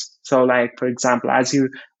rules. So, like for example,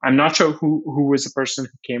 I'm not sure who was the person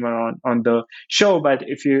who came on the show, but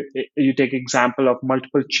if you take example of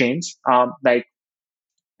multiple chains, like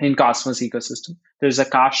in Cosmos ecosystem, there's a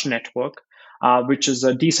Cash network, which is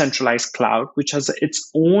a decentralized cloud, which has its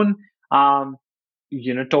own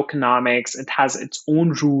tokenomics. It has its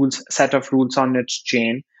own set of rules on its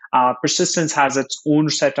chain. Persistence has its own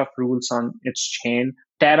set of rules on its chain.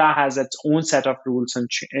 Terra has its own set of rules on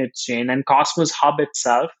its chain. And Cosmos Hub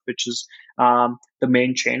itself, which is the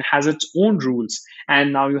main chain, has its own rules.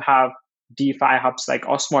 And now you have DeFi hubs like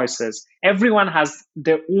Osmosis. Everyone has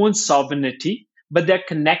their own sovereignty, but they're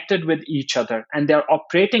connected with each other and they're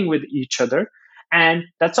operating with each other. And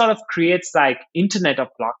that sort of creates like Internet of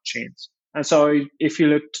Blockchains. And so if you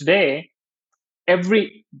look today,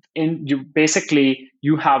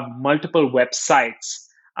 you have multiple websites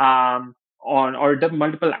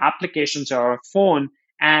multiple applications on a phone,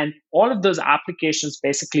 and all of those applications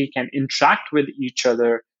basically can interact with each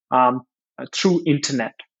other through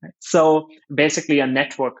internet. Right? So basically a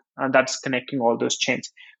network that's connecting all those chains.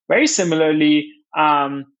 Very similarly,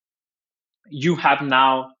 you have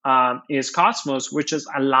now is Cosmos, which is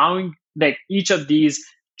allowing like each of these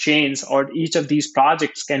chains or each of these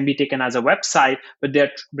projects can be taken as a website, but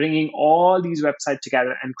they're bringing all these websites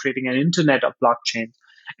together and creating an internet of blockchains.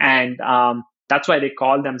 And that's why they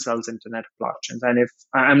call themselves Internet of Blockchains. And if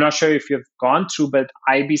I'm not sure if you've gone through, but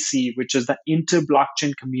IBC, which is the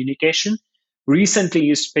inter-blockchain communication, recently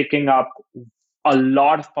is picking up a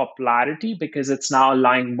lot of popularity because it's now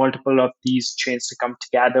allowing multiple of these chains to come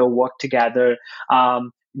together, work together.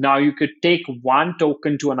 Now you could take one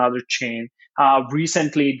token to another chain.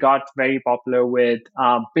 Recently, it got very popular with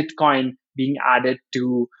Bitcoin being added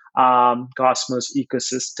to Cosmos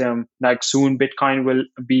ecosystem. Like soon, Bitcoin will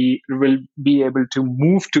be able to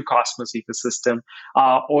move to Cosmos ecosystem.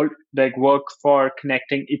 Or like work for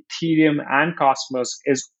connecting Ethereum and Cosmos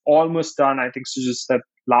is almost done. I think so. Just the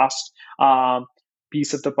last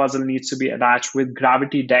piece of the puzzle needs to be attached with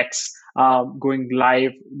Gravity Dex going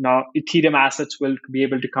live. Now, Ethereum assets will be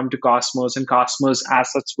able to come to Cosmos, and Cosmos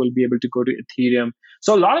assets will be able to go to Ethereum.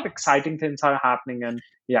 So a lot of exciting things are happening, and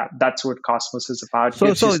yeah, that's what Cosmos is about.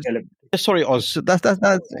 Sorry, Oz. So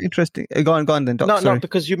that's interesting. Go on then, Doc. No,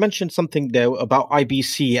 because you mentioned something there about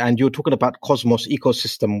IBC, and you were talking about Cosmos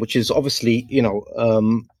ecosystem, which is obviously,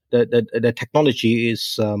 the technology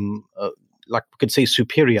is like we could say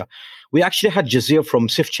superior. We actually had Jazir from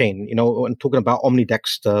SifChain, and talking about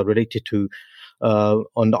Omnidex related to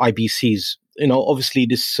on the IBCs. Obviously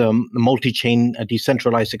this multi-chain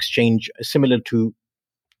decentralized exchange, similar to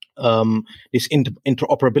this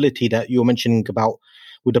interoperability that you were mentioning about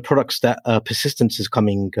with the products that Persistence is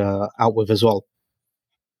coming out with as well.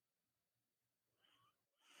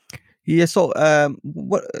 Yeah. So,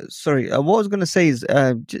 what I was going to say is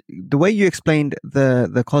the way you explained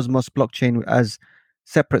the Cosmos blockchain as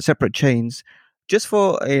separate chains. Just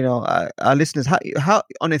for our listeners, how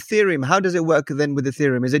on Ethereum, how does it work then with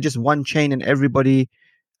Ethereum? Is it just one chain and everybody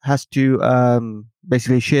has to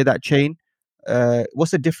basically share that chain?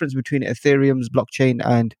 What's the difference between Ethereum's blockchain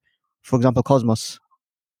and, for example, Cosmos?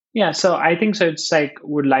 Yeah, so I think so. It's like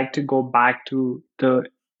would like to go back to the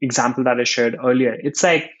example that I shared earlier. It's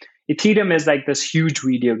like Ethereum is like this huge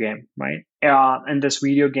video game, right? And this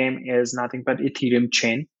video game is nothing but Ethereum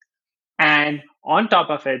chain. And on top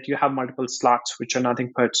of it, you have multiple slots, which are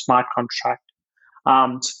nothing but smart contract.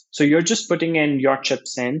 So you're just putting in your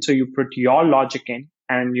chips in. So you put your logic in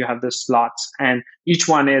and you have the slots. And each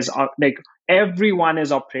one is like everyone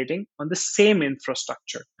is operating on the same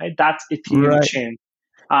infrastructure, right? That's Ethereum chain.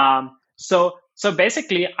 So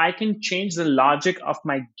basically, I can change the logic of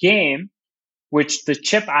my game, which the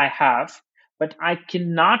chip I have, but I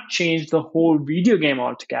cannot change the whole video game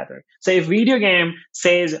altogether. So if video game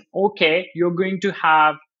says, okay, you're going to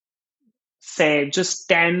have, say, just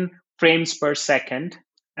 10 frames per second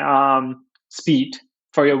speed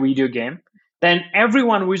for your video game, then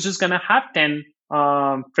everyone was just going to have 10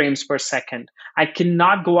 frames per second. I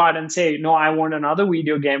cannot go out and say, no, I want another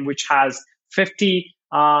video game which has 50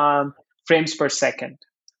 frames per second.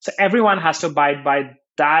 So everyone has to abide by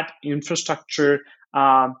that infrastructure,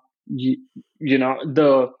 um,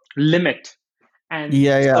 the limit. And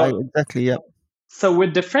Exactly. Yeah. so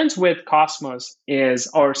with difference with Cosmos is,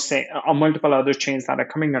 or say, or multiple other chains that are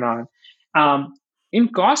coming around, um, in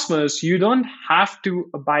Cosmos, you don't have to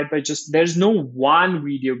abide by there's no one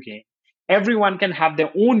video game. Everyone can have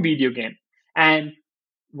their own video game. And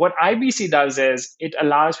what IBC does is it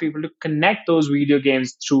allows people to connect those video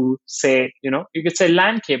games through, say, you could say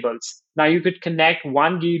LAN cables. Now you could connect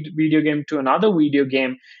one video game to another video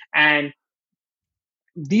game, and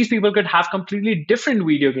these people could have completely different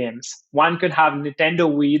video games. One could have Nintendo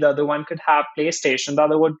Wii, the other one could have PlayStation, the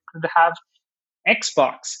other one could have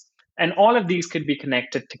Xbox. And all of these could be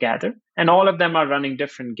connected together. And all of them are running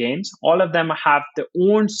different games. All of them have their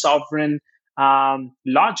own sovereign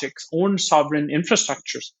logics, own sovereign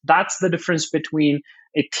infrastructures. That's the difference between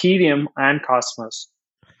Ethereum and Cosmos.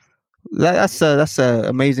 That's a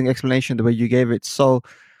amazing explanation the way you gave it. So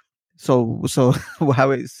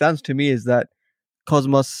how it sounds to me is that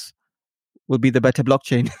Cosmos will be the better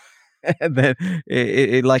blockchain. And then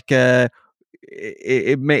it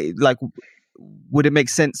may, like, would it make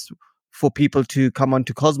sense for people to come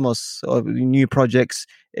onto Cosmos or new projects,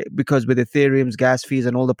 because with Ethereum's gas fees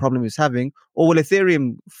and all the problem it's having, or will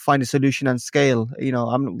Ethereum find a solution and scale?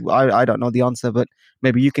 I don't know the answer, but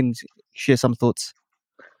maybe you can share some thoughts.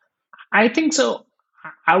 I think so.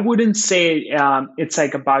 I wouldn't say it's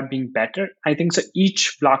like about being better. I think so.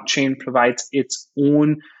 Each blockchain provides its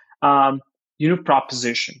own,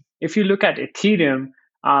 proposition. If you look at Ethereum,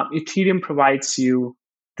 Ethereum provides you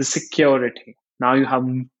the security. Now you have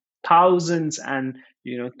thousands and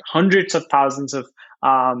hundreds of thousands of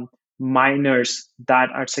miners that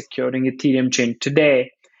are securing Ethereum chain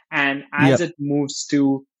today, and as it moves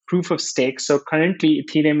to proof of stake. So currently,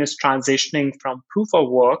 Ethereum is transitioning from proof of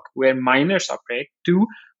work, where miners operate, to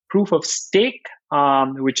proof of stake,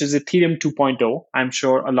 which is Ethereum 2.0. I'm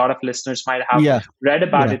sure a lot of listeners might have read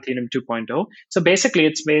about Ethereum 2.0. So basically,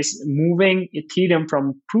 it's moving Ethereum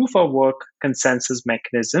from proof of work consensus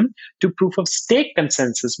mechanism to proof of stake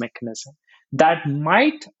consensus mechanism. That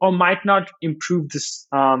might or might not improve this,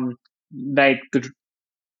 like the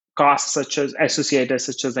costs associated,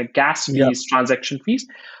 such as like gas fees, transaction fees.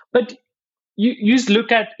 But you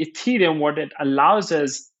look at Ethereum, what it allows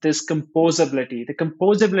is this composability. The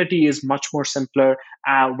composability is much more simpler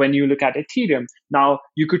when you look at Ethereum. Now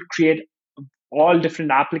you could create all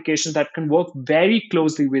different applications that can work very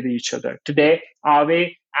closely with each other. Today,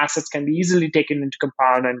 Aave assets can be easily taken into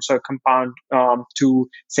Compound, and so Compound to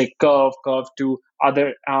say Curve to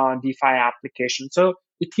other DeFi applications. So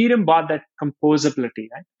Ethereum bought that composability,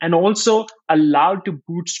 right? And also allowed to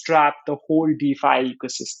bootstrap the whole DeFi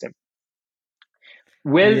ecosystem.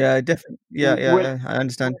 Definitely. I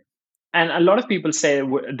understand. And a lot of people say,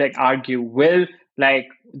 like, argue,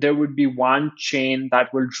 there would be one chain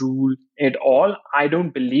that will rule it all. I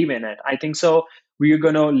don't believe in it. I think so. We are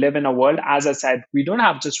going to live in a world, as I said, we don't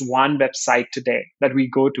have just one website today that we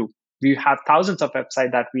go to. We have thousands of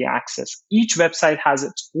websites that we access. Each website has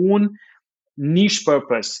its own niche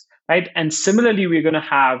purpose, right? And similarly, we're going to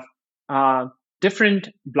have different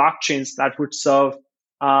blockchains that would serve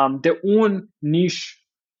their own niche,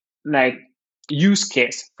 like, use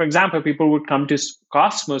case. For example, people would come to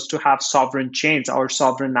Cosmos to have sovereign chains or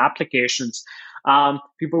sovereign applications.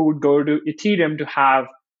 People would go to Ethereum to have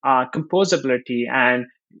composability and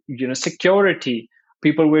security.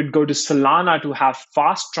 People would go to Solana to have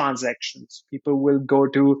fast transactions. People will go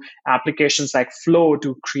to applications like Flow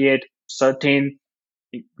to create certain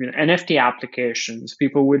NFT applications.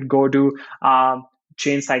 People would go to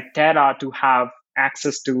chains like Terra to have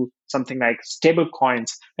access to something like stable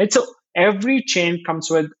coins. Right? So every chain comes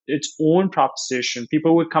with its own proposition.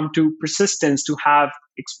 People will come to persistence to have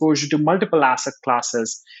exposure to multiple asset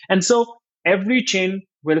classes. And so every chain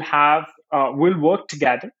will work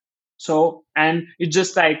together. So, and it's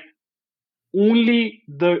just like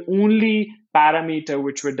the only parameter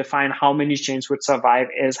which would define how many chains would survive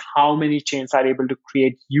is how many chains are able to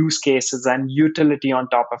create use cases and utility on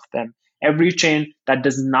top of them. Every chain that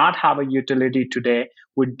does not have a utility today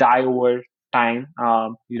would die over time.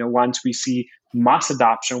 Once we see mass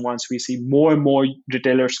adoption, once we see more and more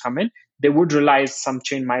retailers come in, they would realize some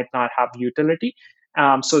chain might not have utility.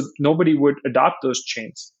 So nobody would adopt those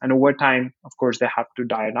chains. And over time, of course, they have to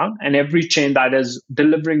die down. And every chain that is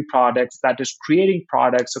delivering products, that is creating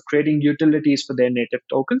products or creating utilities for their native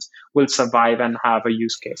tokens will survive and have a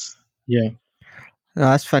use case. Yeah. No,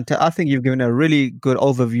 that's fantastic. I think you've given a really good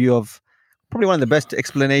overview of probably one of the best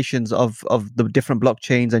explanations of the different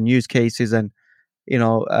blockchains and use cases. And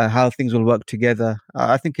how things will work together.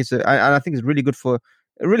 I think I think it's really good for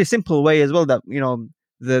a really simple way as well that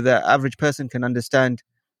the average person can understand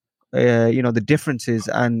the differences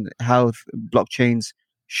and how blockchains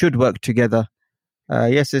should work together.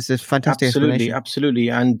 Yes, it's a fantastic Absolutely, explanation. absolutely,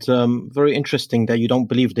 and very interesting that you don't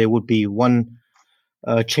believe there would be one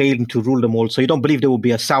chain to rule them all. So you don't believe there will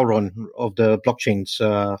be a Sauron of the blockchains,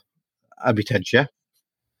 Abhitej, yeah?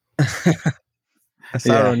 Yeah.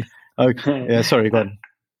 Sauron. Okay. Yeah. Sorry. Go on.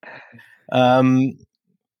 Um,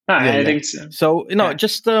 yeah. I Yeah. think so. So Yeah.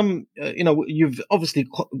 just you've obviously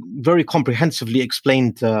very comprehensively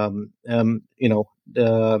explained the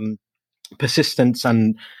persistence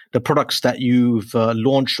and the products that you've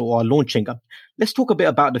launched or are launching. Let's talk a bit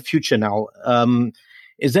about the future now.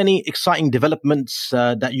 Is there any exciting developments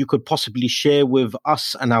that you could possibly share with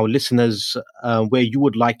us and our listeners where you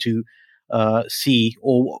would like to see,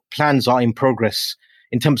 or what plans are in progress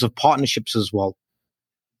in terms of partnerships as well?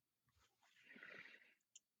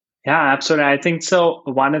 Yeah, absolutely. I think so.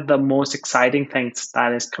 One of the most exciting things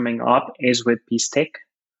that is coming up is with Stake.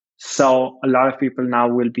 So a lot of people now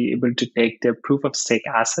will be able to take their proof of stake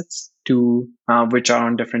assets to which are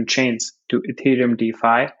on different chains to Ethereum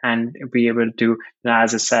DeFi and be able to,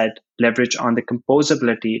 as I said, leverage on the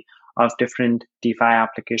composability of different DeFi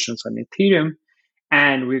applications on Ethereum.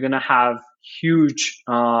 And we're going to have huge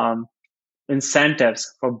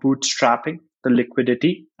incentives for bootstrapping the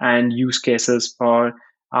liquidity and use cases for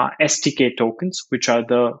STK tokens, which are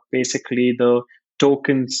basically the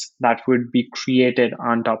tokens that would be created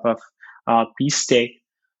on top of Stake.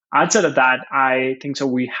 Outside of that, I think so.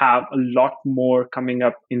 We have a lot more coming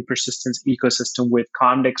up in persistence ecosystem with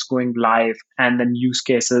Comdex going live, and then use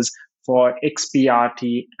cases for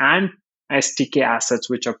XPRT and STK assets,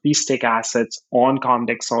 which are Stake assets on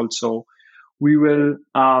Comdex also. We'll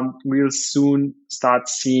soon start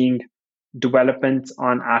seeing developments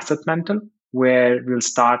on Asset Mental, where we'll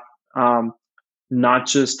start not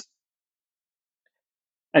just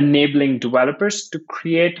enabling developers to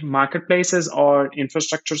create marketplaces or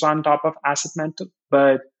infrastructures on top of Asset Mental,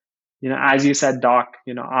 but as you said, Doc,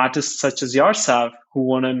 artists such as yourself who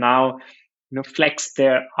want to now flex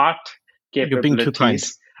their art You're being too kind.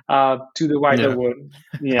 capabilities to the wider world.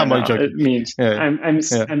 Yeah, I'm only joking. it means Yeah.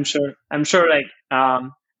 I'm sure like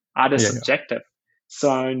art is subjective, so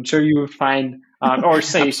I'm sure you will find or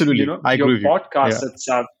say Absolutely. I agree with you. podcast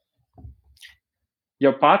itself.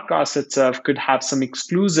 Your podcast itself could have some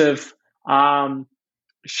exclusive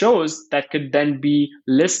shows that could then be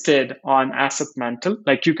listed on Asset Mental.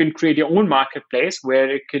 Like you can create your own marketplace where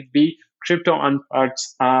it could be Crypto Unplugged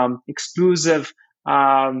exclusive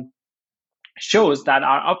shows that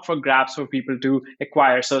are up for grabs for people to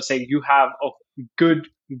acquire. So say you have a good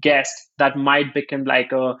guest that might become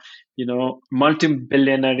like a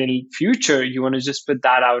multi-billionaire in future, you want to just put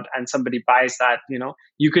that out and somebody buys that,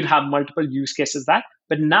 you could have multiple use cases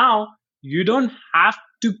but now you don't have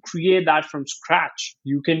to create that from scratch.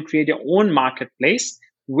 You can create your own marketplace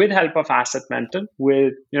with help of Asset Mental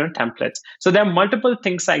with templates. So there are multiple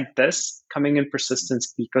things like this coming in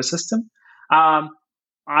persistence ecosystem.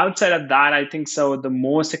 Outside of that, I think so the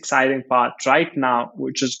most exciting part right now,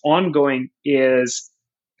 which is ongoing, is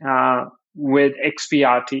with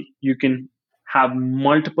XPRT. You can have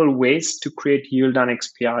multiple ways to create yield on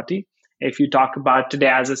XPRT. If you talk about today,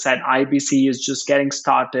 as I said, IBC is just getting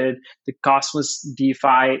started. The Cosmos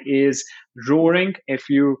DeFi is roaring. If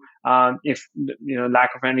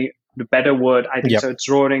lack of any the better word, I think so. It's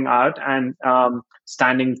roaring out and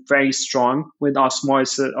standing very strong with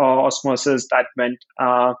Osmosis that went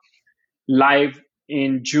live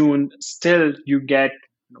in June. Still, you get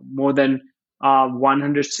more than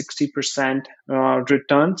 160%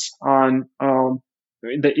 returns on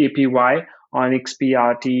the APY on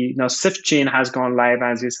XPRT. Now, Swift Chain has gone live,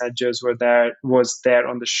 as you said, Joes was there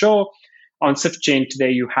on the show. On Swift Chain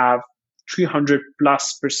today, you have 300+%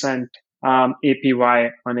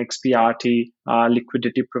 APY on XPRT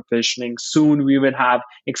liquidity provisioning. Soon we will have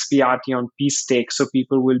XPRT on Stake, so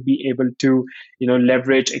people will be able to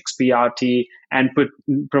leverage XPRT and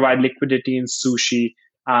provide liquidity in Sushi,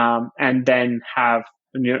 and then have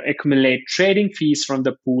accumulate trading fees from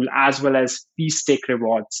the pool as well as Stake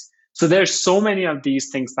rewards. So there's so many of these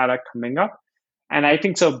things that are coming up. And I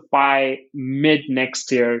think so by mid next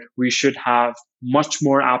year, we should have much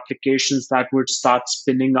more applications that would start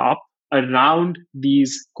spinning up around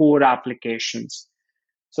these core applications.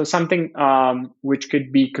 So something which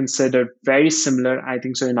could be considered very similar, I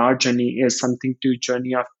think so in our journey, is something to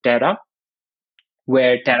journey of Terra,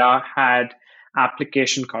 where Terra had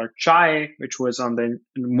application called Chai, which was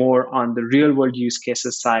more on the real world use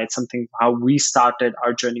cases side, something how we started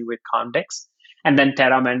our journey with Condex. And then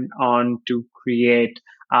Terra went on to create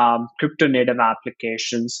crypto native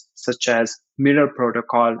applications such as Mirror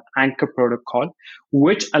Protocol, Anchor Protocol,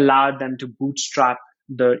 which allowed them to bootstrap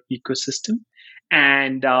the ecosystem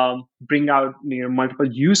and bring out multiple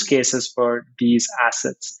use cases for these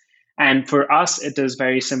assets. And for us, it is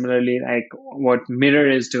very similarly like what Mirror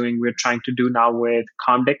is doing. We're trying to do now with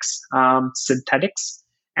Comdex synthetics.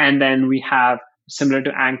 And then we have similar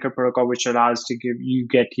to Anchor Protocol, which allows to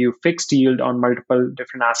get you fixed yield on multiple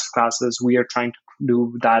different asset classes. We are trying to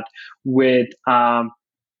do that with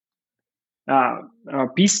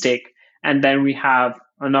P-Stake. And then we have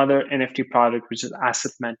another NFT product, which is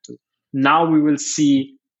Asset Mental. Now we will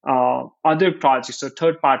see other projects, so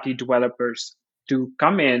third-party developers to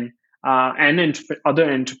come in and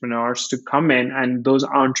other entrepreneurs to come in, and those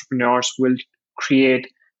entrepreneurs will create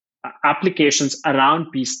applications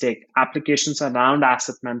around P-Stake, applications around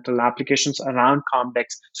Asset Mental, applications around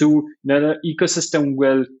Comdex. So the ecosystem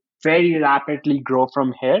will very rapidly grow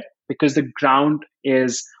from here because the ground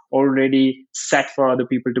is already set for other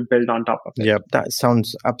people to build on top of it. Yeah, that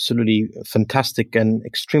sounds absolutely fantastic and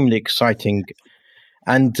extremely exciting.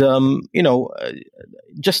 And,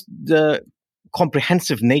 just the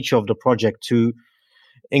comprehensive nature of the project to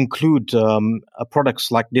include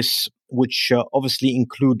products like this, which obviously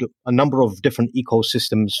include a number of different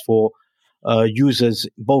ecosystems for users,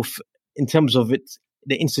 both in terms of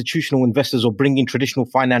the institutional investors or bringing traditional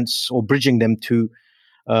finance or bridging them to,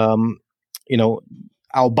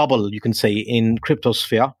 our bubble, you can say, in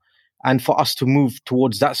cryptosphere, and for us to move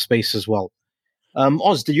towards that space as well.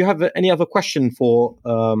 Oz, do you have any other question for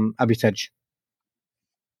Abhitej?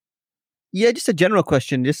 Yeah, just a general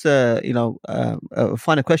question, just a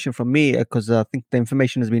final question from me, because I think the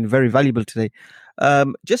information has been very valuable today.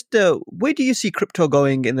 Where do you see crypto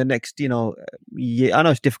going in the next, year? I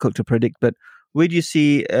know it's difficult to predict, but where do you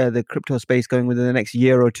see the crypto space going within the next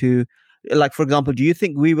year or two? Like, for example, do you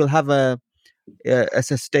think we will have a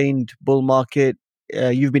sustained bull market?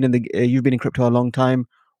 You've been in crypto a long time,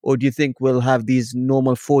 or do you think we'll have these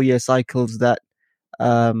normal 4-year cycles that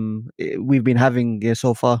we've been having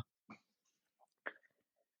so far?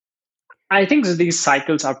 I think these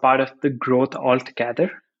cycles are part of the growth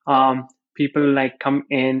altogether. People come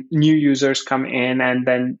in, new users come in, and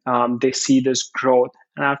then they see this growth.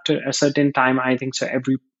 And after a certain time, I think so.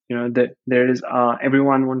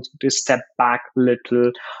 Everyone wants to step back a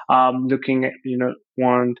little, looking at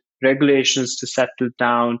want regulations to settle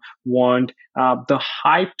down, want the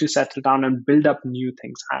hype to settle down, and build up new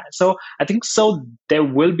things. So I think so. There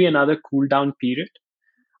will be another cool down period.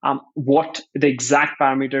 What the exact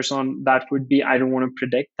parameters on that would be, I don't want to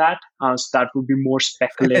predict that. So that would be more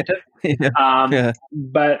speculative. Yeah.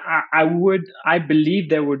 But I believe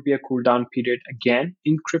there would be a cool down period again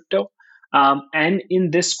in crypto. And in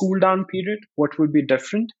this cool down period, what would be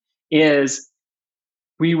different is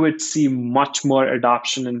we would see much more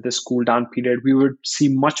adoption in this cool down period. We would see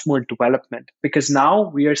much more development because now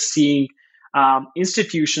we are seeing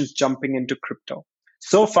institutions jumping into crypto.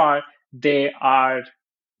 So far, they are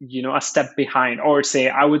a step behind, or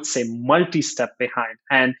I would say multi-step behind,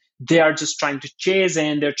 and they are just trying to chase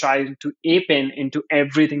in, they're trying to ape into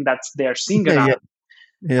everything that's they're seeing around.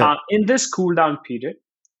 Yeah. In this cool down period,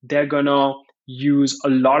 they're gonna use a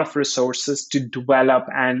lot of resources to develop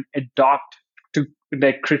and adopt to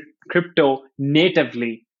the crypto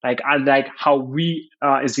natively, like how we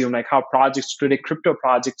assume, like how projects today, crypto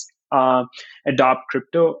projects adopt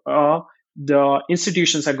crypto. The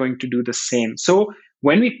institutions are going to do the same. So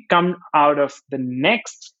when we come out of the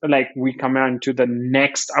next, we come into the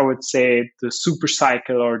next, I would say the super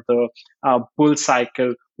cycle or the bull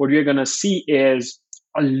cycle, what we're going to see is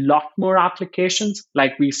a lot more applications,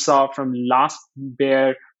 like we saw from last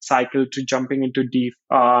bear cycle to jumping into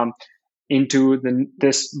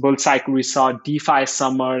this bull cycle. We saw DeFi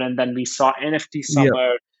summer, and then we saw NFT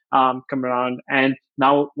summer come around. And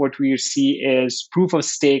now what we see is proof of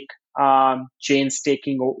stake, chains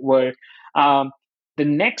taking over. The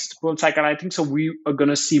next bull cycle, I think so we are going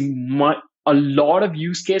to see a lot of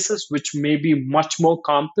use cases which may be much more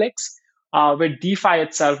complex, where DeFi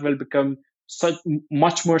itself will become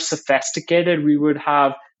much more sophisticated. We would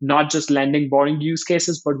have not just lending, borrowing use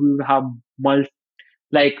cases, but we would have a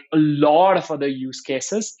lot of other use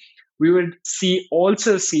cases. We would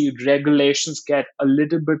also see regulations get a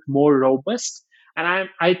little bit more robust, and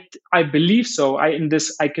I believe so.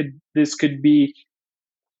 This could be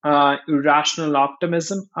irrational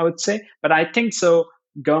optimism, I would say, but I think so.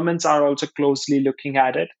 Governments are also closely looking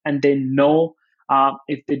at it, and they know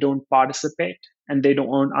if they don't participate and they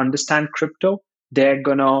don't understand crypto, they're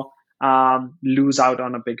gonna lose out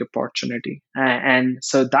on a big opportunity. And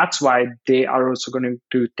so that's why they are also going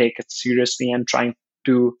to take it seriously and trying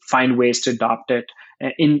to find ways to adopt it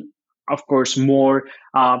in, of course, more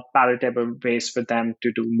palatable ways for them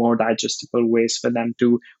to do, more digestible ways for them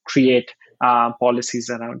to create policies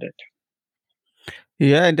around it.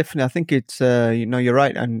 Yeah, definitely. I think it's you're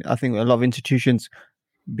right, and I think a lot of institutions,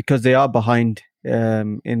 because they are behind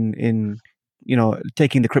in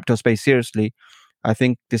taking the crypto space seriously. I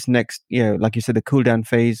think this next, like you said, the cool down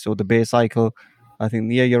phase or the bear cycle. I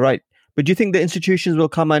think you're right. But do you think the institutions will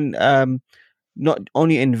come and not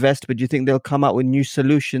only invest, but do you think they'll come out with new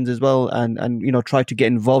solutions as well, and try to get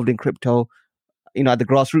involved in crypto, at the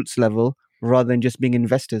grassroots level rather than just being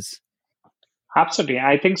investors? Absolutely,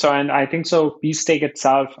 I think so, and I think so. P-Stake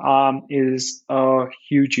itself is a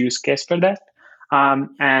huge use case for that,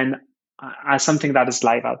 and as something that is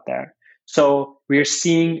live out there. So we're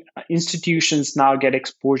seeing institutions now get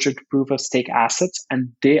exposure to proof of stake assets,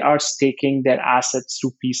 and they are staking their assets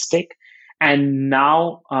to P-Stake, and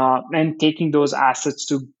now and taking those assets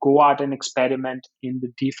to go out and experiment in the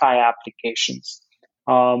DeFi applications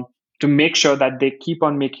to make sure that they keep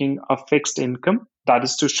on making a fixed income, that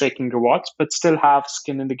is to staking rewards, but still have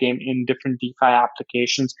skin in the game in different DeFi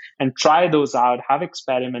applications and try those out, have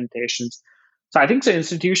experimentations. So I think the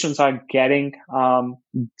institutions are getting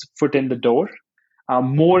foot in the door,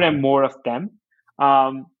 more and more of them.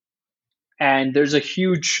 And there's a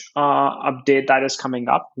huge update that is coming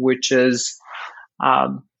up, which is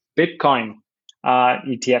Bitcoin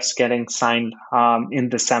ETFs getting signed in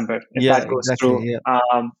December. If that goes through,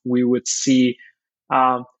 we would see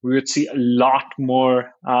a lot more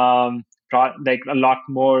a lot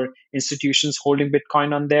more institutions holding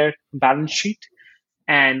Bitcoin on their balance sheet.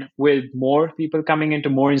 And with more people coming into,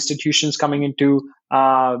 more institutions coming into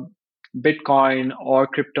Bitcoin or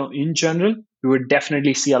crypto in general, we would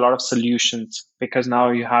definitely see a lot of solutions, because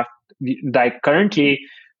now you have, like, currently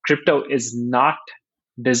crypto is not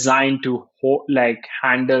designed to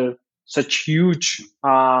handle such huge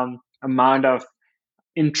amount of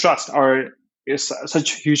interest or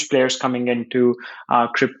such huge players coming into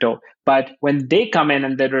crypto. But when they come in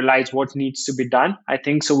and they realize what needs to be done, I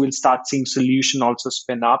think so we'll start seeing solution also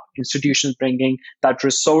spin up, institutions bringing that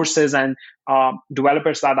resources and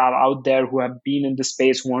developers that are out there who have been in the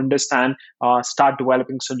space, who understand, start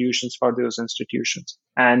developing solutions for those institutions.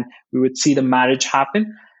 And we would see the marriage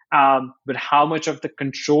happen. But how much of the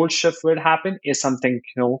control shift would happen is something,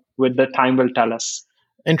 with the time will tell us.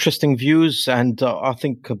 Interesting views, and I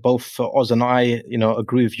think both Oz and I,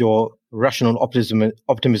 agree with your rational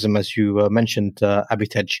optimism as you mentioned,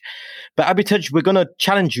 Abhitej. But Abhitej, we're going to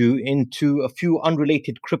challenge you into a few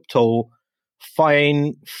unrelated crypto,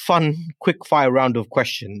 fun, quick fire round of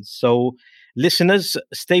questions. So, listeners,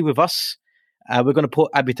 stay with us. We're going to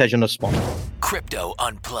put Abhitej on the spot. Crypto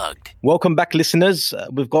Unplugged. Welcome back, listeners.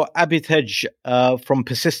 We've got Abhitej from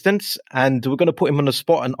Persistence, and we're going to put him on the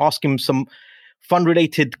spot and ask him some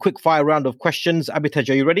fun-related quick-fire round of questions. Abhitej,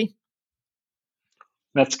 are you ready?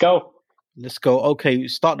 Let's go. Okay,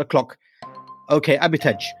 start the clock. Okay,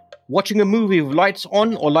 Abhitej, watching a movie with lights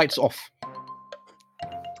on or lights off?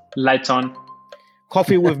 Lights on.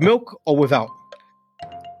 Coffee with milk or without?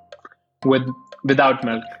 Without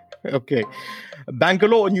milk. Okay.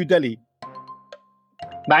 Bangalore or New Delhi?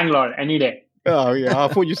 Bangalore, any day. Oh, yeah, I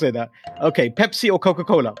thought you said that. Okay, Pepsi or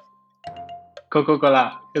Coca-Cola?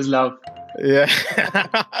 Coca-Cola is love. Yeah.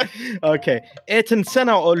 Okay. Ayrton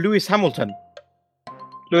Senna or Lewis Hamilton?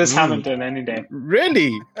 Lewis Hamilton, any day.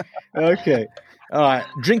 Really? Okay. All right.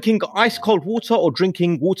 Drinking ice cold water or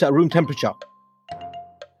drinking water at room temperature?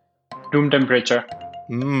 Room temperature.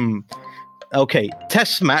 Okay.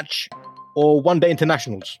 Test match or one day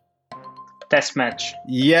internationals? Test match.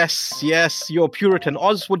 Yes. You're a Puritan.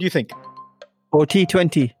 Oz, what do you think? Or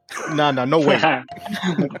T20? No way.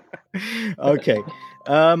 Okay.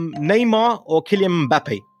 Neymar or Kylian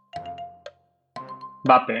Mbappe?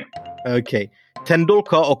 Mbappe. Okay.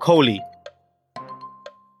 Tendulkar or Kohli?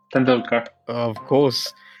 Tendulkar. Of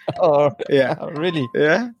course. Oh, yeah. Really?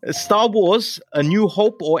 Yeah. Star Wars, A New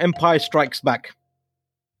Hope or Empire Strikes Back?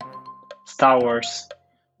 Star Wars.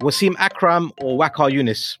 Wasim Akram or Waqar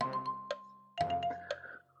Yunis?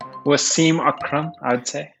 Wasim Akram, I'd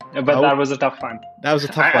say. But that was a tough one. That was a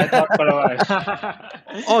tough one. I thought for a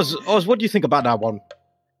while. Oz, what do you think about that one?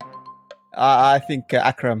 I think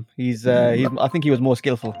Akram. I think he was more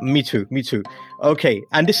skillful. Me too. Okay,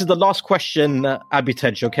 and this is the last question,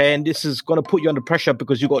 Abhitej. Okay, and this is going to put you under pressure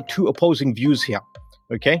because you got two opposing views here.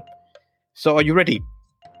 Okay, so are you ready?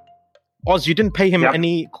 Oz, you didn't pay him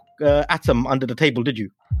any atom under the table, did you?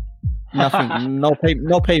 Nothing.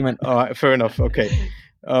 No payment. All right, fair enough. Okay.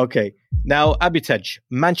 Okay. Now, Abhitej,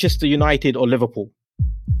 Manchester United or Liverpool?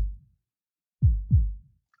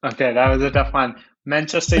 Okay, that was a tough one.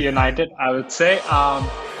 Manchester United, I would say. A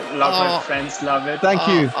lot of my friends love it. Thank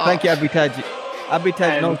you, Abhitej.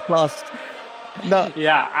 Abhitej knows And class. No,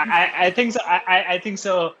 yeah, I think so. I think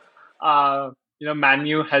so. Man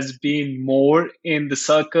U has been more in the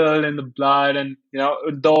circle, in the blood, and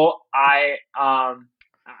though I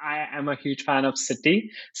am a huge fan of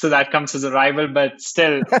City, so that comes as a rival. But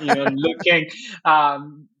still, looking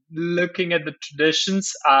at the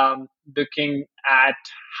traditions, looking at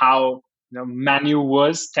how Man U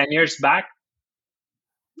was 10 years back,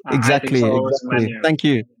 I think exactly. so. It was Man U. Thank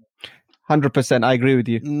you. 100%. I agree with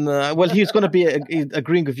you. Well, he's going to be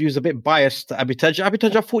agreeing with you. He's a bit biased, Abhitej.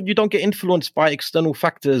 Abhitej, I thought you don't get influenced by external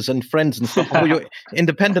factors and friends and stuff. I thought you're an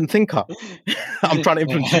independent thinker. I'm trying to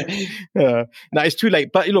influence you. No, it's too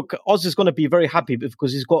late. But look, Oz is going to be very happy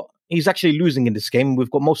because he's actually losing in this game. We've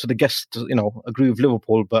got most of the guests, agree with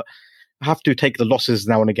Liverpool, but have to take the losses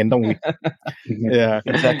now and again, don't we? Yeah,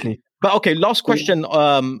 exactly. But okay, last question,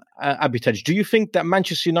 Abhitej. Do you think that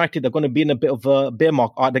Manchester United are going to be in a bit of a bear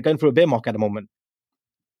market? Are they going through a bear market at the moment?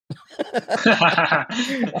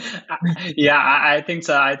 Yeah, I think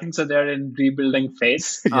so. I think so. They're in rebuilding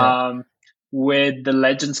phase. Yeah. With the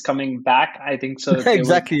legends coming back, I think so.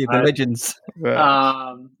 Exactly, the legends.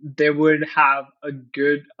 They would have a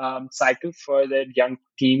good cycle for their young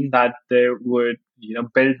team that they would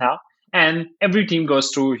build now. And every team goes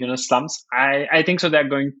through slumps. I think so. They're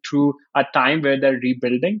going through a time where they're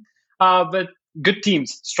rebuilding. But good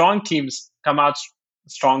teams, strong teams, come out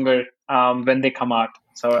stronger when they come out.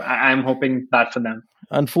 So I'm hoping that for them.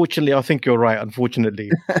 Unfortunately, I think you're right.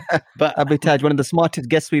 Unfortunately, but Abhitej, one of the smartest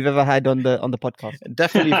guests we've ever had on the podcast.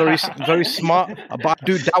 Definitely very very smart. But I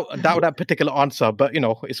do doubt that particular answer. But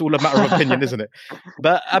it's all a matter of opinion, isn't it?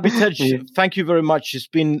 But Abhitej, thank you very much. It's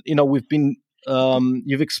been we've been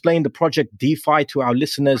you've explained the project DeFi to our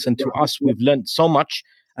listeners and to us. We've learned so much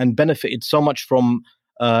and benefited so much from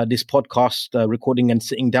this podcast recording and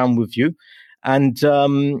sitting down with you. And,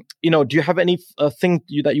 do you have any thing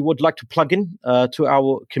that you would like to plug in to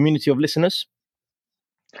our community of listeners?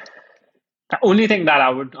 The only thing that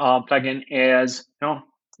I would plug in is,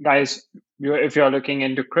 guys, if you're looking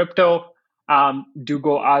into crypto, do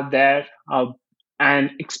go out there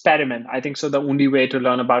and experiment. I think so. The only way to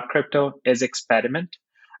learn about crypto is experiment.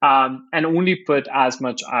 And only put as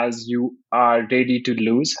much as you are ready to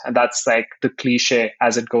lose. And that's like the cliche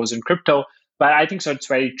as it goes in crypto. But I think so. It's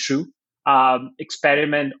very true.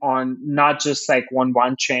 Experiment on not just like one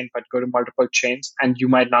chain, but go to multiple chains, and you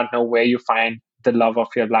might not know where you find the love of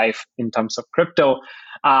your life in terms of crypto.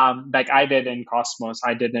 Like I did in Cosmos,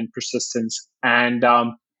 I did in Persistence, and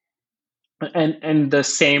the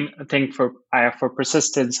same thing for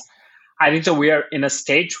Persistence. I think so. We are in a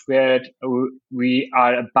stage where we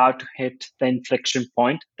are about to hit the inflection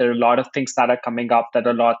point. There are a lot of things that are coming up. There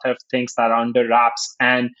are a lot of things that are under wraps,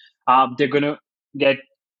 and they're going to get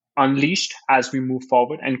unleashed as we move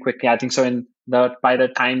forward and quickly. I think so. By the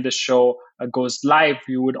time the show goes live,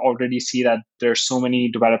 you would already see that there's so many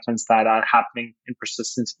developments that are happening in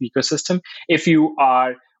Persistence ecosystem. If you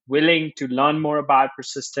are willing to learn more about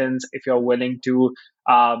Persistence, if you're willing to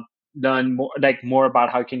learn more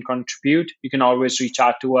about how you can contribute, you can always reach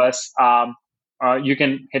out to us. You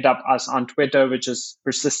can hit up us on Twitter, which is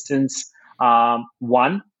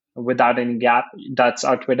Persistence1. Without any gap. That's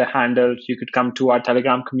our Twitter handle. You could come to our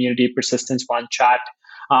Telegram community, Persistence One chat.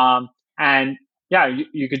 And yeah,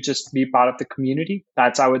 you could just be part of the community.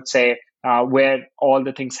 That's, I would say, where all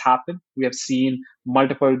the things happen. We have seen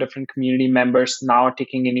multiple different community members now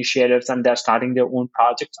taking initiatives, and they're starting their own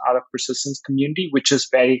projects out of Persistence community, which is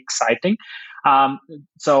very exciting.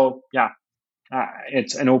 So yeah,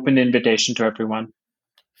 it's an open invitation to everyone.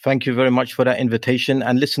 Thank you very much for that invitation.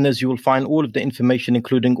 And listeners, you will find all of the information,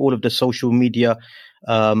 including all of the social media,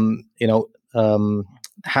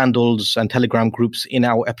 handles and Telegram groups in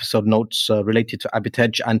our episode notes related to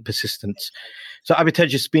Abhitej and Persistence. So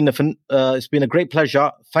Abhitej, it's been a great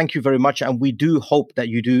pleasure. Thank you very much. And we do hope that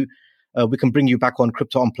we can bring you back on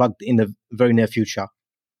Crypto Unplugged in the very near future.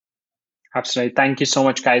 Absolutely. Thank you so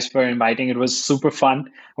much, guys, for inviting. It was super fun.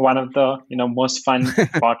 One of the most fun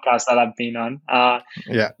podcasts that I've been on.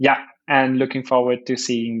 Yeah. And looking forward to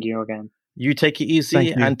seeing you again. You take it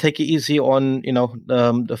easy and take it easy on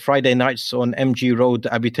the Friday nights on MG Road,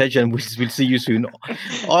 Abhitej, and we'll see you soon.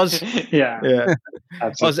 Oz, yeah.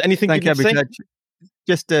 Oz, anything Thank you say?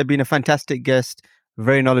 Just been a fantastic guest,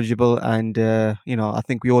 very knowledgeable, and I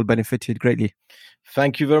think we all benefited greatly.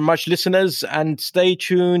 Thank you very much, listeners, and stay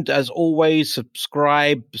tuned. As always,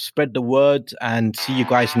 subscribe, spread the word, and see you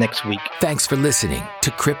guys next week. Thanks for listening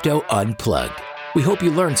to Crypto Unplugged. We hope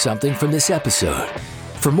you learned something from this episode.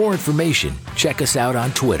 For more information, check us out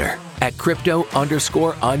on Twitter at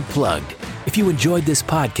crypto_unplugged. If you enjoyed this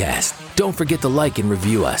podcast, don't forget to like and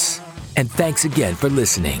review us. And thanks again for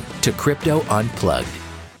listening to Crypto Unplugged.